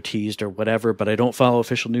revealed or teased or whatever, but I don't follow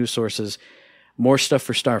official news sources. More stuff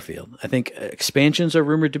for Starfield. I think expansions are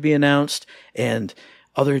rumored to be announced and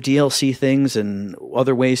other DLC things and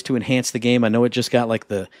other ways to enhance the game. I know it just got like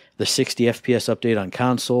the 60 FPS update on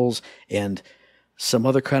consoles and some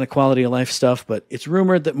other kind of quality of life stuff, but it's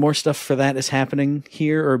rumored that more stuff for that is happening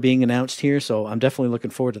here or being announced here, so I'm definitely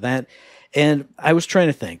looking forward to that. And I was trying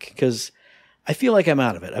to think, because I feel like I'm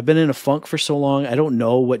out of it. I've been in a funk for so long. I don't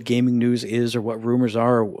know what gaming news is or what rumors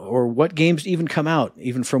are or what games even come out,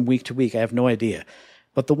 even from week to week. I have no idea.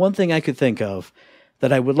 But the one thing I could think of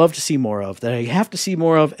that I would love to see more of, that I have to see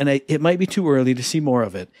more of, and it might be too early to see more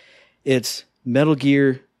of it, it's Metal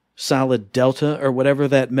Gear Solid Delta or whatever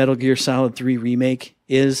that Metal Gear Solid 3 remake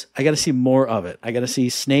is. I got to see more of it. I got to see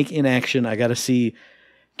Snake in action. I got to see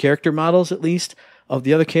character models, at least, of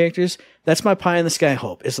the other characters. That's my pie in the sky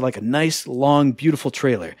hope. It's like a nice, long, beautiful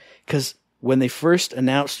trailer. Because when they first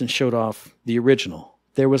announced and showed off the original,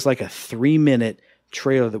 there was like a 3-minute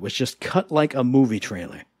trailer that was just cut like a movie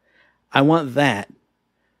trailer. I want that,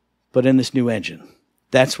 but in this new engine.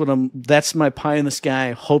 That's my pie in the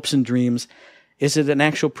sky, hopes and dreams. Is it an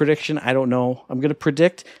actual prediction? I don't know. I'm going to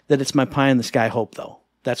predict that it's my pie in the sky hope, though.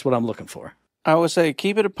 That's what I'm looking for. I would say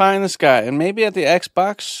keep it a pie in the sky. And maybe at the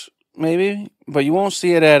Xbox, maybe, but you won't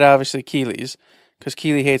see it at, obviously, Keeley's, because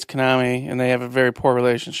Keeley hates Konami, and they have a very poor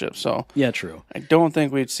relationship, so... Yeah, true. I don't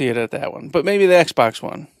think we'd see it at that one, but maybe the Xbox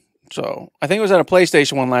one. So, I think it was at a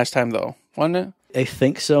PlayStation one last time, though, wasn't it? I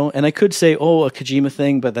think so, and I could say, a Kojima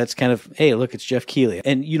thing, but that's kind of, hey, look, it's Jeff Keighley.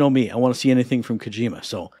 And you know me, I want to see anything from Kojima,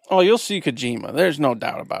 so... Oh, you'll see Kojima. There's no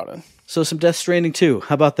doubt about it. So some Death Stranding 2.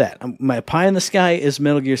 How about that? My pie in the sky is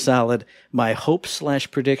Metal Gear Solid. My hope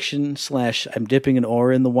 / prediction / I'm dipping an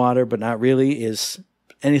oar in the water, but not really, is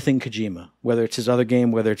anything Kojima. Whether it's his other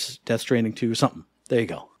game, whether it's Death Stranding 2, something. There you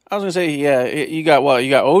go. I was going to say, yeah, you got what? You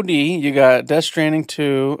got OD, you got Death Stranding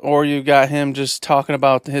 2, or you got him just talking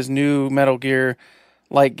about his new Metal Gear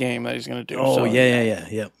light game that he's going to do. Oh, so,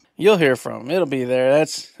 yeah. You'll hear from him. It'll be there.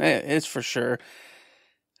 It's for sure.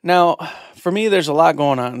 Now, for me, there's a lot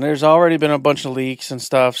going on. There's already been a bunch of leaks and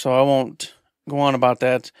stuff, so I won't go on about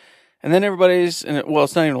that. And then it's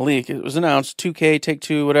not even a leak. It was announced, 2K,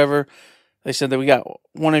 Take-Two, whatever. They said that we got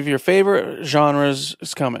one of your favorite genres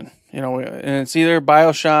is coming. And it's either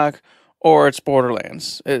BioShock or it's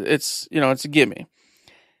Borderlands. It's a gimme.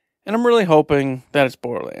 And I'm really hoping that it's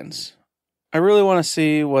Borderlands. I really want to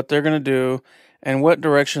see what they're going to do and what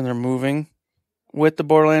direction they're moving with the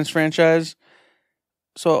Borderlands franchise.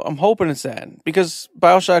 So I'm hoping it's that, because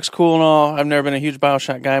BioShock's cool and all. I've never been a huge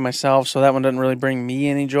BioShock guy myself, so that one doesn't really bring me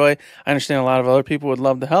any joy. I understand a lot of other people would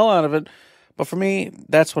love the hell out of it, but for me,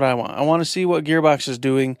 that's what I want. I want to see what Gearbox is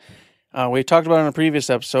doing. We talked about in a previous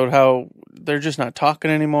episode how they're just not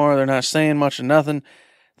talking anymore. They're not saying much of nothing.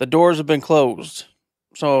 The doors have been closed,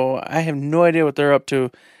 so I have no idea what they're up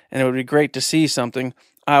to, and it would be great to see something.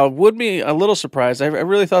 I would be a little surprised. I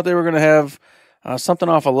really thought they were going to have something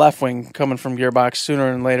off of Left Wing coming from Gearbox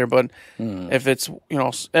sooner than later, but if it's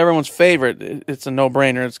everyone's favorite, it's a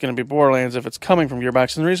no-brainer. It's going to be Borderlands if it's coming from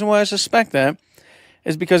Gearbox, and the reason why I suspect that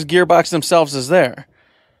is because Gearbox themselves is there.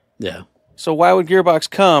 Yeah. So why would Gearbox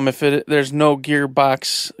come if there's no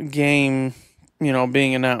Gearbox game,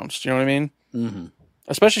 being announced? You know what I mean? Mm-hmm.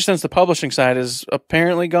 Especially since the publishing side is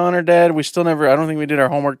apparently gone or dead. We still never. I don't think we did our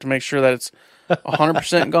homework to make sure that it's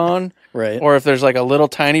 100% gone. Right. Or if there's like a little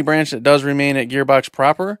tiny branch that does remain at Gearbox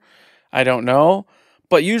proper. I don't know.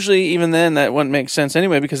 But usually, even then, that wouldn't make sense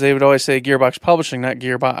anyway, because they would always say Gearbox Publishing, not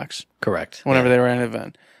Gearbox. Correct. Whenever they were at an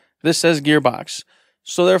event. This says Gearbox.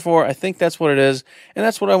 So therefore, I think that's what it is, and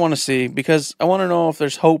that's what I want to see, because I want to know if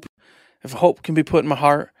there's hope, if hope can be put in my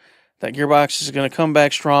heart, that Gearbox is going to come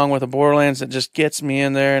back strong with a Borderlands that just gets me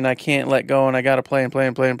in there and I can't let go and I got to play and play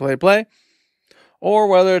and play and play and play, or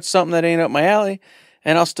whether it's something that ain't up my alley,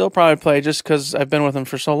 and I'll still probably play just because I've been with them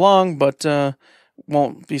for so long, but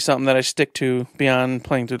won't be something that I stick to beyond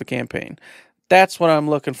playing through the campaign. That's what I'm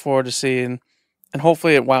looking forward to seeing. and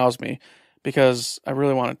hopefully it wows me because I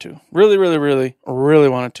really wanted to. Really, really, really, really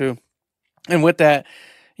wanted to. And with that,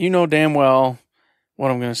 you know damn well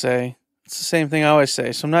what I'm going to say. It's the same thing I always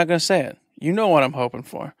say, so I'm not going to say it. You know what I'm hoping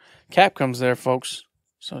for. Capcom's there, folks.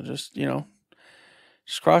 So just,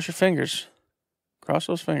 just cross your fingers. Cross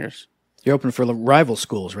those fingers. You're open for rival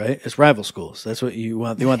schools, right? It's rival schools. That's what you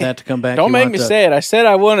want. You want that to come back? Don't make me say it. I said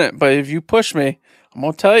I wouldn't, but if you push me, I'm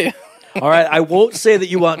going to tell you. All right, I won't say that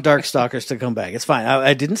you want Darkstalkers to come back. It's fine.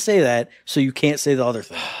 I didn't say that, so you can't say the other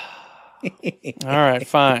thing. All right,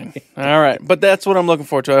 fine. All right, but that's what I'm looking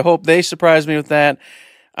forward to. I hope they surprise me with that.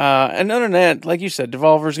 And other than that, like you said,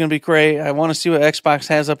 Devolver's going to be great. I want to see what Xbox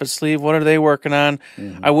has up its sleeve. What are they working on?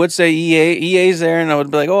 I would say EA's there, and I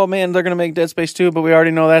would be like, oh, man, they're going to make Dead Space 2, but we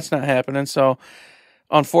already know that's not happening. So,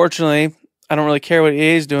 unfortunately, I don't really care what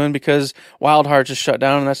EA's doing because Wild Hearts is shut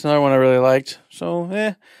down, and that's another one I really liked.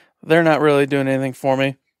 So, they're not really doing anything for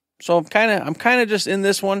me. So, I'm kind of just in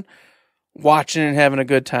this one, watching and having a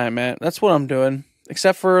good time, man. That's what I'm doing,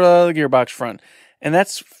 except for the Gearbox front. And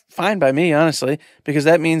that's fine by me, honestly, because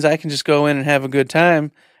that means I can just go in and have a good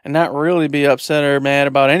time and not really be upset or mad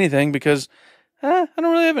about anything because I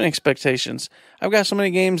don't really have any expectations. I've got so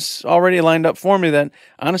many games already lined up for me that,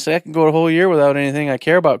 honestly, I can go a whole year without anything I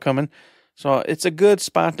care about coming. So it's a good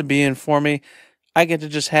spot to be in for me. I get to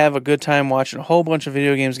just have a good time watching a whole bunch of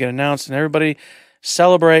video games get announced and everybody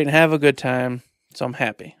celebrate and have a good time. So I'm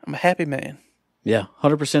happy. I'm a happy man. Yeah,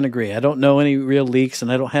 100% agree. I don't know any real leaks,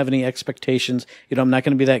 and I don't have any expectations. I'm not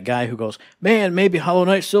going to be that guy who goes, man, maybe Hollow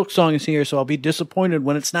Knight Silksong is here, so I'll be disappointed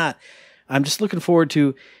when it's not. I'm just looking forward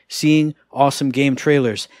to seeing awesome game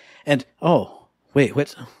trailers. And, oh, wait,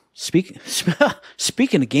 what? Speaking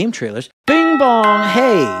of game trailers, Bing Bong,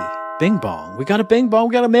 hey, Bing Bong. We got a Bing Bong,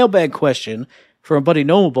 we got a mailbag question from a buddy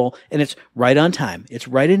Knowable, and it's right on time. It's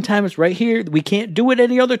right in time. It's right here. We can't do it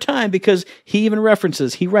any other time because he even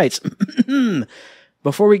references. He writes,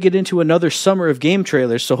 before we get into another summer of game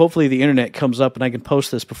trailers, so hopefully the internet comes up and I can post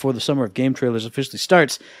this before the summer of game trailers officially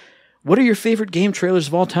starts, what are your favorite game trailers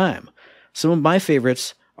of all time? Some of my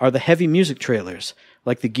favorites are the heavy music trailers,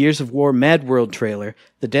 like the Gears of War Mad World trailer,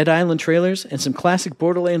 the Dead Island trailers, and some classic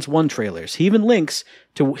Borderlands 1 trailers. He even links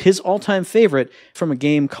to his all-time favorite from a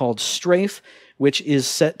game called Strafe, which is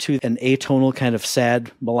set to an atonal kind of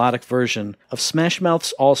sad melodic version of Smash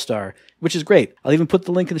Mouth's All-Star, which is great. I'll even put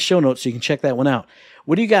the link in the show notes so you can check that one out.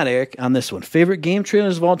 What do you got, Eric, on this one? Favorite game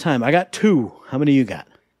trailers of all time? I got 2. How many you got?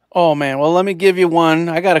 Oh, man. Well, let me give you one.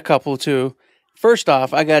 I got a couple, too. First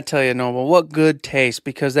off, I got to tell you, Noble, what good taste,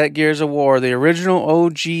 because that Gears of War, the original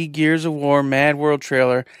OG Gears of War Mad World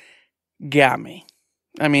trailer, got me.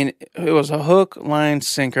 I mean, it was a hook, line,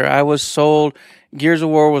 sinker. I was sold. Gears of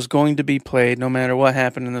War was going to be played no matter what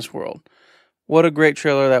happened in this world. What a great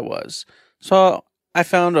trailer that was. So I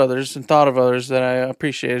found others and thought of others that I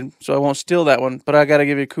appreciated, so I won't steal that one, but I got to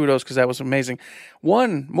give you kudos because that was amazing.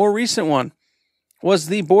 One, more recent one, was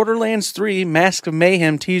the Borderlands 3 Mask of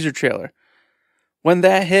Mayhem teaser trailer. When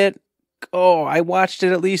that hit, I watched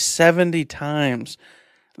it at least 70 times.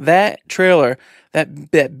 That trailer,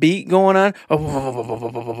 that beat going on,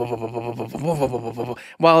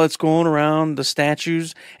 while it's going around the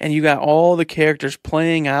statues, and you got all the characters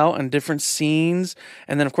playing out in different scenes,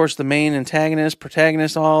 and then of course the main antagonist,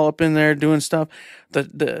 protagonist, all up in there doing stuff.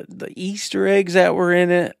 The Easter eggs that were in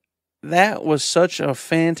it, that was such a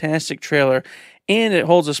fantastic trailer, and it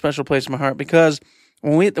holds a special place in my heart because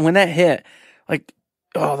when that hit,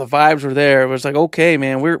 the vibes were there. It was like, okay,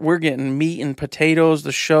 man, we're getting meat and potatoes.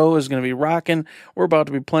 The show is going to be rocking. We're about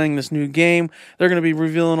to be playing this new game. They're going to be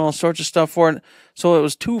revealing all sorts of stuff for it. So it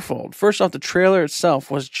was twofold. First off, the trailer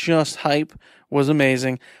itself was just hype, was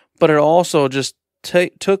amazing, but it also just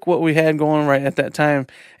took what we had going right at that time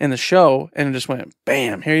in the show and it just went,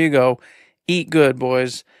 bam, here you go. Eat good,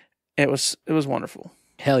 boys. It was wonderful.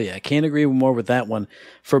 Hell yeah, I can't agree more with that one.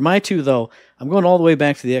 For my 2, though, I'm going all the way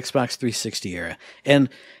back to the Xbox 360 era. And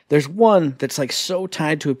there's one that's so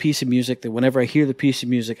tied to a piece of music that whenever I hear the piece of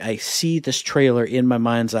music, I see this trailer in my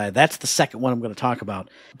mind's eye. That's the second one I'm going to talk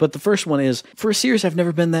about. But the first one is for a series I've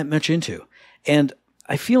never been that much into. And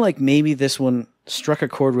I feel like maybe this one struck a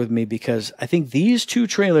chord with me because I think these 2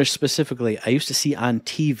 trailers specifically I used to see on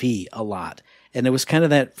TV a lot. And it was kind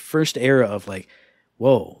of that first era of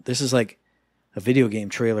whoa, this is a video game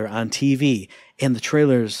trailer on TV, and the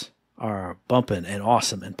trailers are bumping and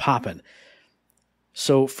awesome and popping.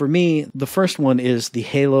 So for me, the first one is the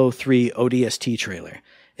Halo 3 ODST trailer.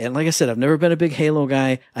 And like I said, I've never been a big Halo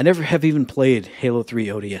guy. I never have even played Halo 3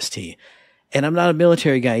 ODST. And I'm not a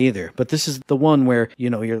military guy either, but this is the one where,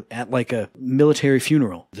 you're at a military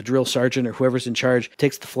funeral. The drill sergeant or whoever's in charge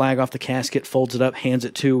takes the flag off the casket, folds it up, hands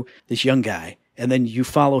it to this young guy. and then you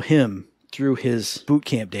follow him through his boot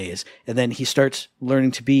camp days, and then he starts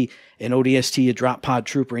learning to be an ODST, a drop pod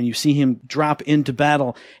trooper, and you see him drop into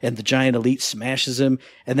battle, and the giant elite smashes him,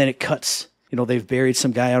 and then it cuts. They've buried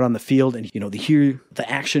some guy out on the field, and, they hear the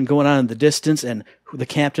action going on in the distance, and the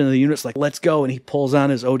captain of the unit's like, let's go, and he pulls on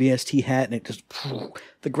his ODST hat, and it just,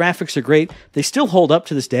 the graphics are great. They still hold up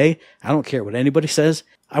to this day. I don't care what anybody says.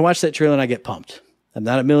 I watch that trailer and I get pumped. I'm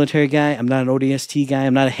not a military guy. I'm not an ODST guy.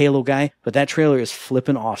 I'm not a Halo guy, but that trailer is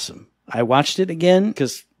flipping awesome. I watched it again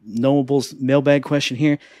because Knowable's mailbag question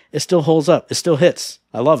here, it still holds up. It still hits.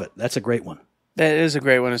 I love it. That's a great one. That is a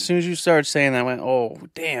great one. As soon as you started saying that, I went, oh,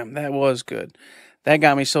 damn, that was good. That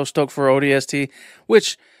got me so stoked for ODST,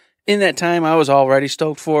 which in that time I was already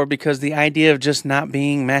stoked for, because the idea of just not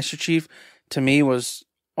being Master Chief to me was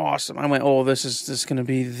awesome. I went, oh, this is going to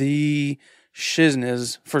be the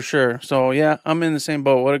shizness for sure. So, yeah, I'm in the same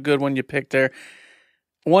boat. What a good one you picked there.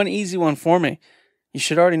 One easy one for me. You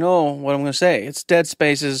should already know what I'm going to say. It's Dead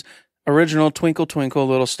Space's original Twinkle Twinkle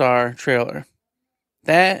Little Star trailer.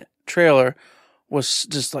 That trailer was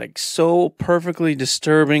just like so perfectly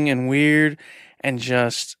disturbing and weird, and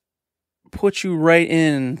just put you right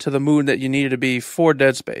into the mood that you needed to be for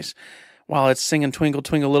Dead Space. While it's singing Twinkle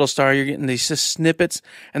Twinkle Little Star, you're getting these just snippets,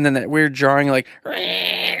 and then that weird jarring like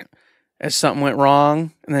as something went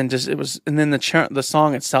wrong, and then the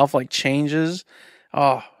song itself like changes.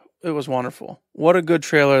 Oh, it was wonderful. What a good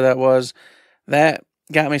trailer that was. That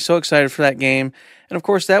got me so excited for that game. And of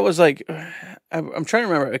course, that was like, I'm trying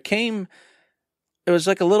to remember. It was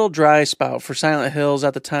like a little dry spout for Silent Hills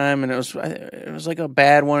at the time, and it was like a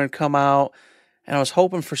bad one had come out, and I was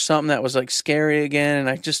hoping for something that was like scary again,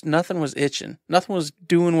 and nothing was itching. Nothing was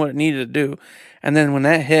doing what it needed to do. And then when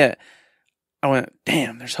that hit, I went,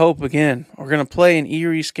 damn, there's hope again. We're going to play an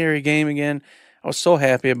eerie, scary game again. I was so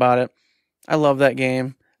happy about it. I love that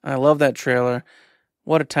game. I love that trailer.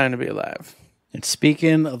 What a time to be alive. And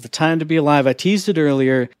speaking of the time to be alive, I teased it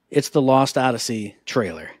earlier. It's the Lost Odyssey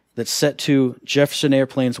trailer that's set to Jefferson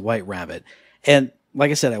Airplane's White Rabbit. And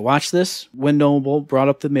like I said, I watched this when Noble brought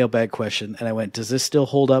up the mailbag question, and I went, does this still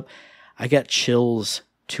hold up? I got chills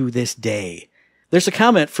to this day. There's a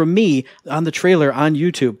comment from me on the trailer on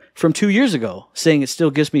YouTube from 2 years ago saying it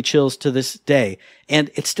still gives me chills to this day. And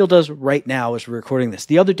it still does right now as we're recording this.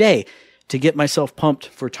 The other day, to get myself pumped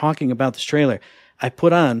for talking about this trailer, I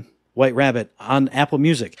put on White Rabbit on Apple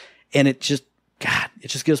Music, and it just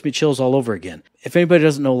gives me chills all over again. If anybody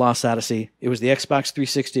doesn't know Lost Odyssey, it was the Xbox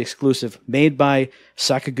 360 exclusive made by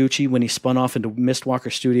Sakaguchi when he spun off into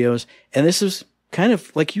Mistwalker Studios. And this is kind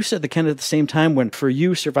of, like you said, the same time when, for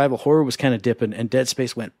you, survival horror was kind of dipping, and Dead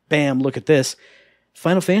Space went, bam, look at this.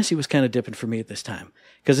 Final Fantasy was kind of dipping for me at this time.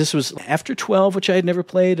 Because this was after 12, which I had never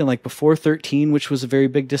played, and like before 13, which was a very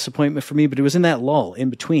big disappointment for me, but it was in that lull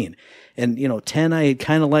in between. And, 10 I had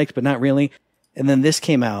kind of liked, but not really. And then this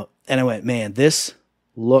came out, and I went, man, this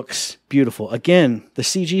looks beautiful. Again, the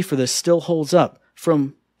CG for this still holds up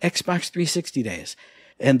from Xbox 360 days.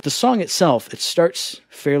 And the song itself, it starts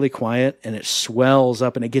fairly quiet, and it swells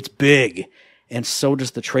up, and it gets big. And so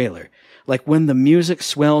does the trailer. Like when the music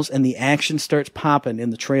swells and the action starts popping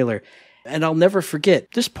in the trailer. And I'll never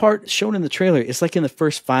forget, this part shown in the trailer is like in the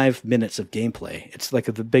first 5 minutes of gameplay. It's like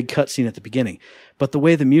the big cutscene at the beginning. But the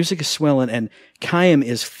way the music is swelling, and Kayam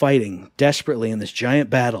is fighting desperately in this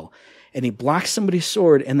giant battle, and he blocks somebody's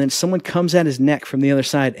sword, and then someone comes at his neck from the other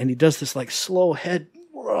side, and he does this like slow head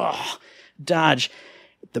dodge.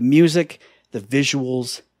 The music, the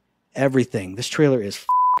visuals, everything. This trailer is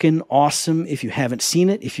fucking awesome. If you haven't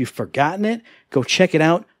seen it, if you've forgotten it, go check it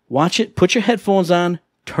out. Watch it. Put your headphones on.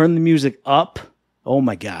 Turn the music up. Oh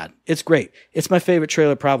my God. It's great. It's my favorite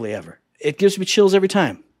trailer probably ever. It gives me chills every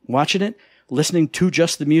time. Watching it, listening to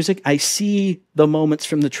just the music, I see the moments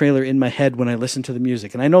from the trailer in my head when I listen to the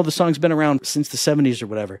music. And I know the song's been around since the 70s or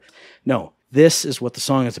whatever. No, this is what the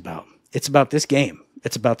song is about. It's about this game.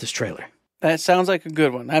 It's about this trailer. That sounds like a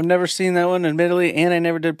good one. I've never seen that one, admittedly, and I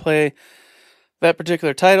never did play that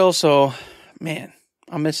particular title, so, man,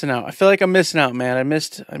 I'm missing out. I feel like I'm missing out, man. I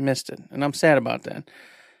missed it, and I'm sad about that.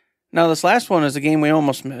 Now, this last one is a game we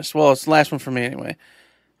almost missed. Well, it's the last one for me anyway.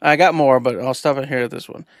 I got more, but I'll stop it here at this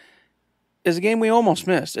one. It's a game we almost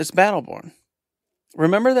missed. It's Battleborn.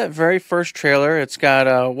 Remember that very first trailer? It's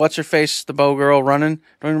got, what's-her-face, the bow girl, running?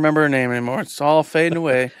 Don't even remember her name anymore. It's all fading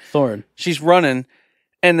away. Thorn. She's running,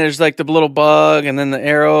 and there's like the little bug, and then the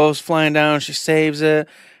arrows flying down. She saves it,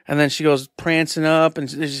 and then she goes prancing up, and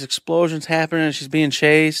there's explosions happening, and she's being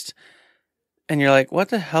chased. And you're like, what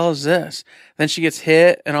the hell is this? Then she gets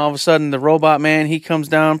hit, and all of a sudden the robot man, he comes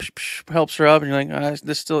down, helps her up, and you're like,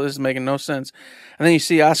 this still is making no sense. And then you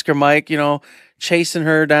see Oscar Mike, chasing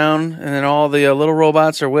her down, and then all the little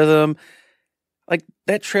robots are with him. Like,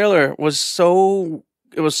 that trailer was so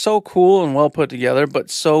cool and well put together, but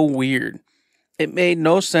so weird. It made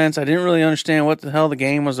no sense. I didn't really understand what the hell the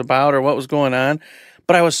game was about or what was going on,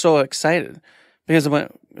 but I was so excited because I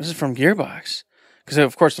went, this is from Gearbox. Because,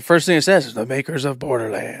 of course, the first thing it says is the makers of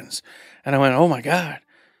Borderlands. And I went, oh, my God.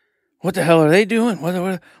 What the hell are they doing?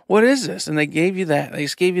 What is this? And they gave you that. They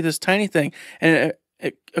just gave you this tiny thing. And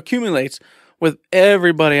it accumulates with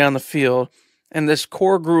everybody on the field. And this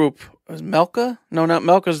core group was Melka? No, not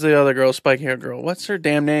Melka's the other girl, spiky-haired girl. What's her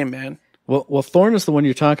damn name, man? Well, Thorn is the one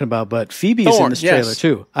you're talking about, but Phoebe's in this trailer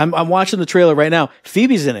too. I'm watching the trailer right now.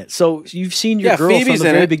 Phoebe's in it. So you've seen your girl Phoebe's from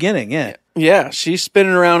the very beginning. Yeah. Yeah, she's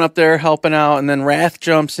spinning around up there helping out, and then Wrath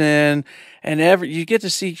jumps in, and you get to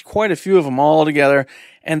see quite a few of them all together,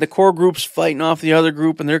 and the core group's fighting off the other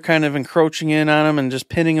group, and they're kind of encroaching in on them and just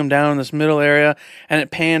pinning them down in this middle area, and it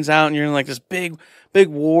pans out, and you're in like this big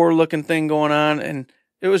war-looking thing going on, and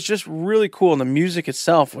it was just really cool, and the music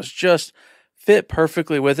itself was just fit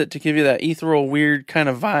perfectly with it to give you that ethereal, weird kind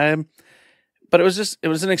of vibe. But it was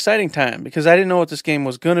an exciting time because I didn't know what this game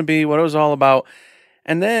was going to be, what it was all about.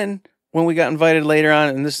 And then when we got invited later on,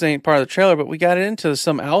 and this ain't part of the trailer, but we got into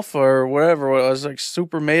some alpha or whatever, it was like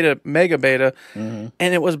super mega beta, and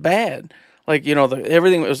it was bad. Like,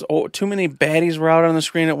 everything was, too many baddies were out on the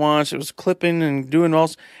screen at once. It was clipping and doing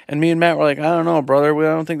all, and me and Matt were like, I don't know, brother,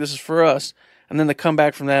 I don't think this is for us. And then the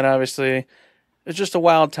comeback from that, obviously, it's just a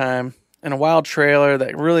wild time. And a wild trailer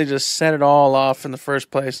that really just set it all off in the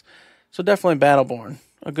first place. So definitely Battleborn,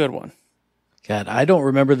 a good one. God, I don't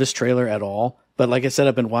remember this trailer at all. But like I said,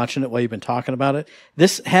 I've been watching it while you've been talking about it.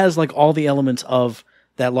 This has like all the elements of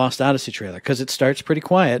that Lost Odyssey trailer because it starts pretty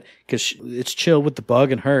quiet because it's chill with the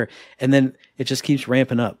bug and her. And then it just keeps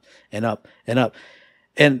ramping up and up and up.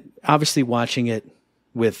 And obviously watching it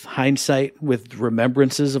with hindsight, with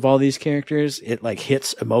remembrances of all these characters, it like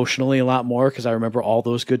hits emotionally a lot more because I remember all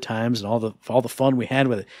those good times and all the fun we had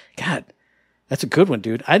with it. God, that's a good one,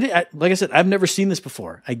 dude. I like I said, I've never seen this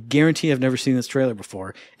before. I guarantee I've never seen this trailer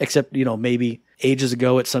before, except maybe ages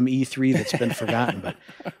ago at some E3 that's been forgotten. But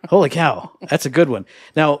holy cow, that's a good one.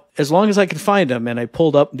 Now, as long as I can find them, and I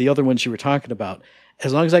pulled up the other ones you were talking about.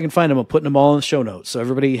 As long as I can find them, I'm putting them all in the show notes. So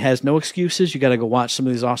everybody has no excuses. You got to go watch some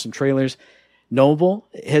of these awesome trailers. Noble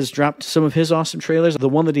has dropped some of his awesome trailers. The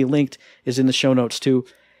one that he linked is in the show notes too.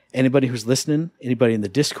 Anybody who's listening, anybody in the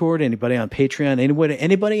Discord, anybody on Patreon,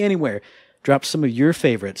 anybody anywhere, drop some of your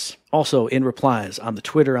favorites. Also in replies on the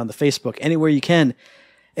Twitter, on the Facebook, anywhere you can.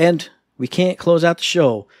 And we can't close out the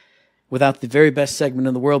show without the very best segment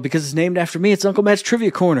in the world because it's named after me. It's Uncle Matt's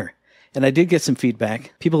Trivia Corner. And I did get some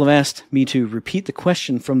feedback. People have asked me to repeat the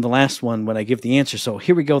question from the last one when I give the answer. So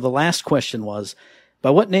here we go. The last question was, by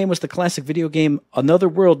what name was the classic video game Another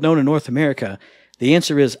World known in North America? The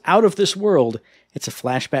answer is Out of This World. It's a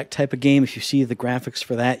flashback type of game. If you see the graphics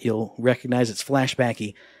for that, you'll recognize it's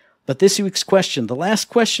flashbacky. But this week's question, the last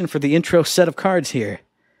question for the intro set of cards here.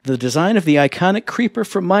 The design of the iconic creeper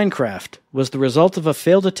from Minecraft was the result of a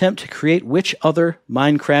failed attempt to create which other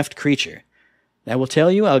Minecraft creature? I will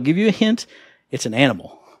tell you, I'll give you a hint. It's an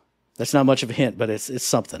animal. That's not much of a hint, but it's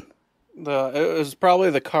something. It was probably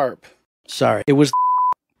the carp. Sorry, it was.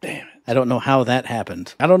 Damn it. I don't know how that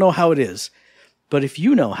happened. I don't know how it is. But if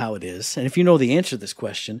you know how it is, and if you know the answer to this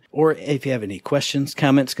question, or if you have any questions,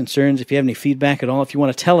 comments, concerns, if you have any feedback at all, if you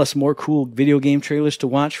want to tell us more cool video game trailers to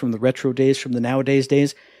watch from the retro days, from the nowadays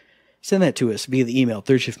days, send that to us via the email,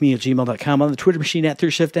 thirdshiftme@gmail.com, on the Twitter machine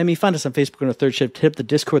 @ThirdShiftME. Find us on Facebook under Third Shift. Hit up the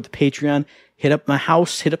Discord, the Patreon. Hit up my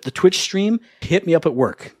house. Hit up the Twitch stream. Hit me up at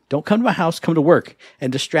work. Don't come to my house. Come to work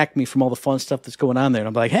and distract me from all the fun stuff that's going on there. And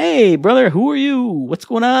I'm like, hey, brother, who are you? What's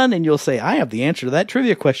going on? And you'll say, I have the answer to that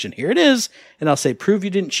trivia question. Here it is. And I'll say, prove you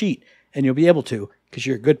didn't cheat. And you'll be able to because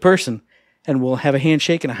you're a good person. And we'll have a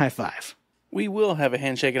handshake and a high five. We will have a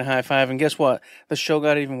handshake and a high five. And guess what? The show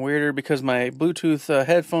got even weirder because my Bluetooth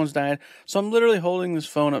headphones died. So I'm literally holding this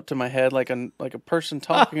phone up to my head like a person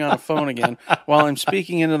talking on a phone again while I'm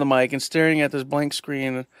speaking into the mic and staring at this blank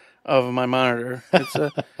screen of my monitor. It's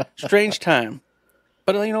a strange time.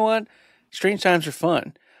 But you know what? Strange times are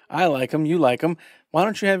fun. I like them. You like them. Why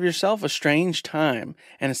don't you have yourself a strange time?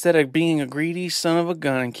 And instead of being a greedy son of a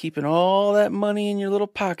gun and keeping all that money in your little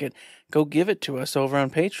pocket, go give it to us over on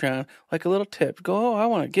Patreon like a little tip. Go, I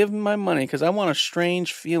want to give my money because I want a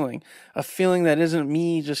strange feeling. A feeling that isn't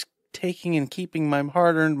me just taking and keeping my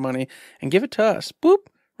hard-earned money and give it to us. Boop,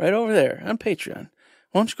 right over there on Patreon.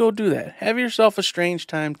 Why don't you go do that? Have yourself a strange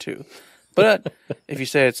time too. But if you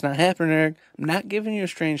say it's not happening, Eric, I'm not giving you a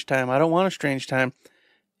strange time. I don't want a strange time.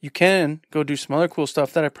 You can go do some other cool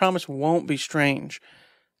stuff that I promise won't be strange.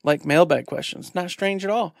 like mailbag questions. Not strange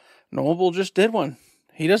at all. Noble just did one.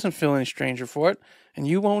 He doesn't feel any stranger for it, and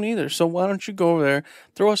you won't either. So why don't you go over there,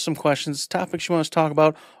 throw us some questions, topics you want us to talk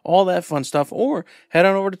about, all that fun stuff, or head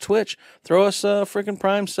on over to Twitch, throw us a freaking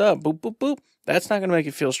Prime sub. Boop, boop, boop. That's not going to make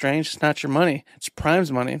you feel strange. It's not your money. It's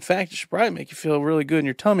Prime's money. In fact, it should probably make you feel really good in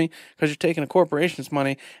your tummy because you're taking a corporation's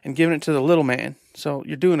money and giving it to the little man. So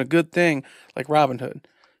you're doing a good thing like Robin Hood.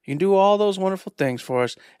 You can do all those wonderful things for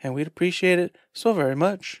us, and we'd appreciate it so very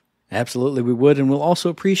much. Absolutely, we would, and we'll also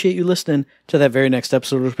appreciate you listening to that very next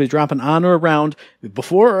episode, which will be dropping on or around,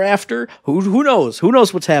 before or after, who knows? Who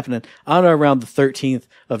knows what's happening, on or around the 13th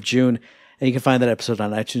of June. And you can find that episode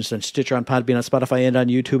on iTunes, on Stitcher, on Podbean, on Spotify, and on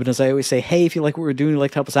YouTube. And as I always say, hey, if you like what we're doing, you'd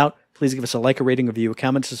like to help us out, please give us a like, a rating, a review, a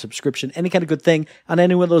comment, a subscription, any kind of good thing on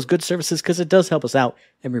any one of those good services, because it does help us out,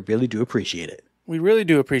 and we really do appreciate it. We really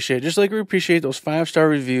do appreciate it. Just like we appreciate those 5-star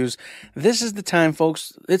reviews. This is the time,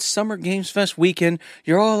 folks. It's Summer Games Fest weekend.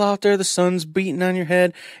 You're all out there. The sun's beating on your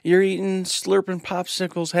head. You're eating, slurping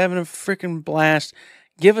popsicles, having a freaking blast.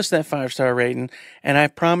 Give us that 5-star rating, and I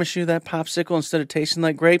promise you that popsicle, instead of tasting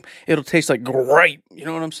like grape, it'll taste like grape. You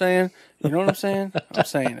know what I'm saying? You know what I'm saying? I'm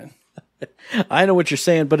saying it. I know what you're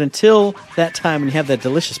saying, but until that time when you have that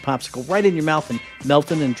delicious popsicle right in your mouth and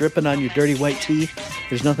melting and dripping on your dirty white tea,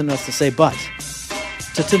 there't nothing else to say but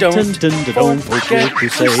don't forget to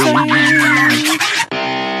say.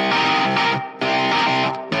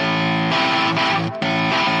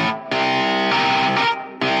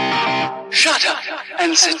 Shut up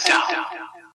and sit down.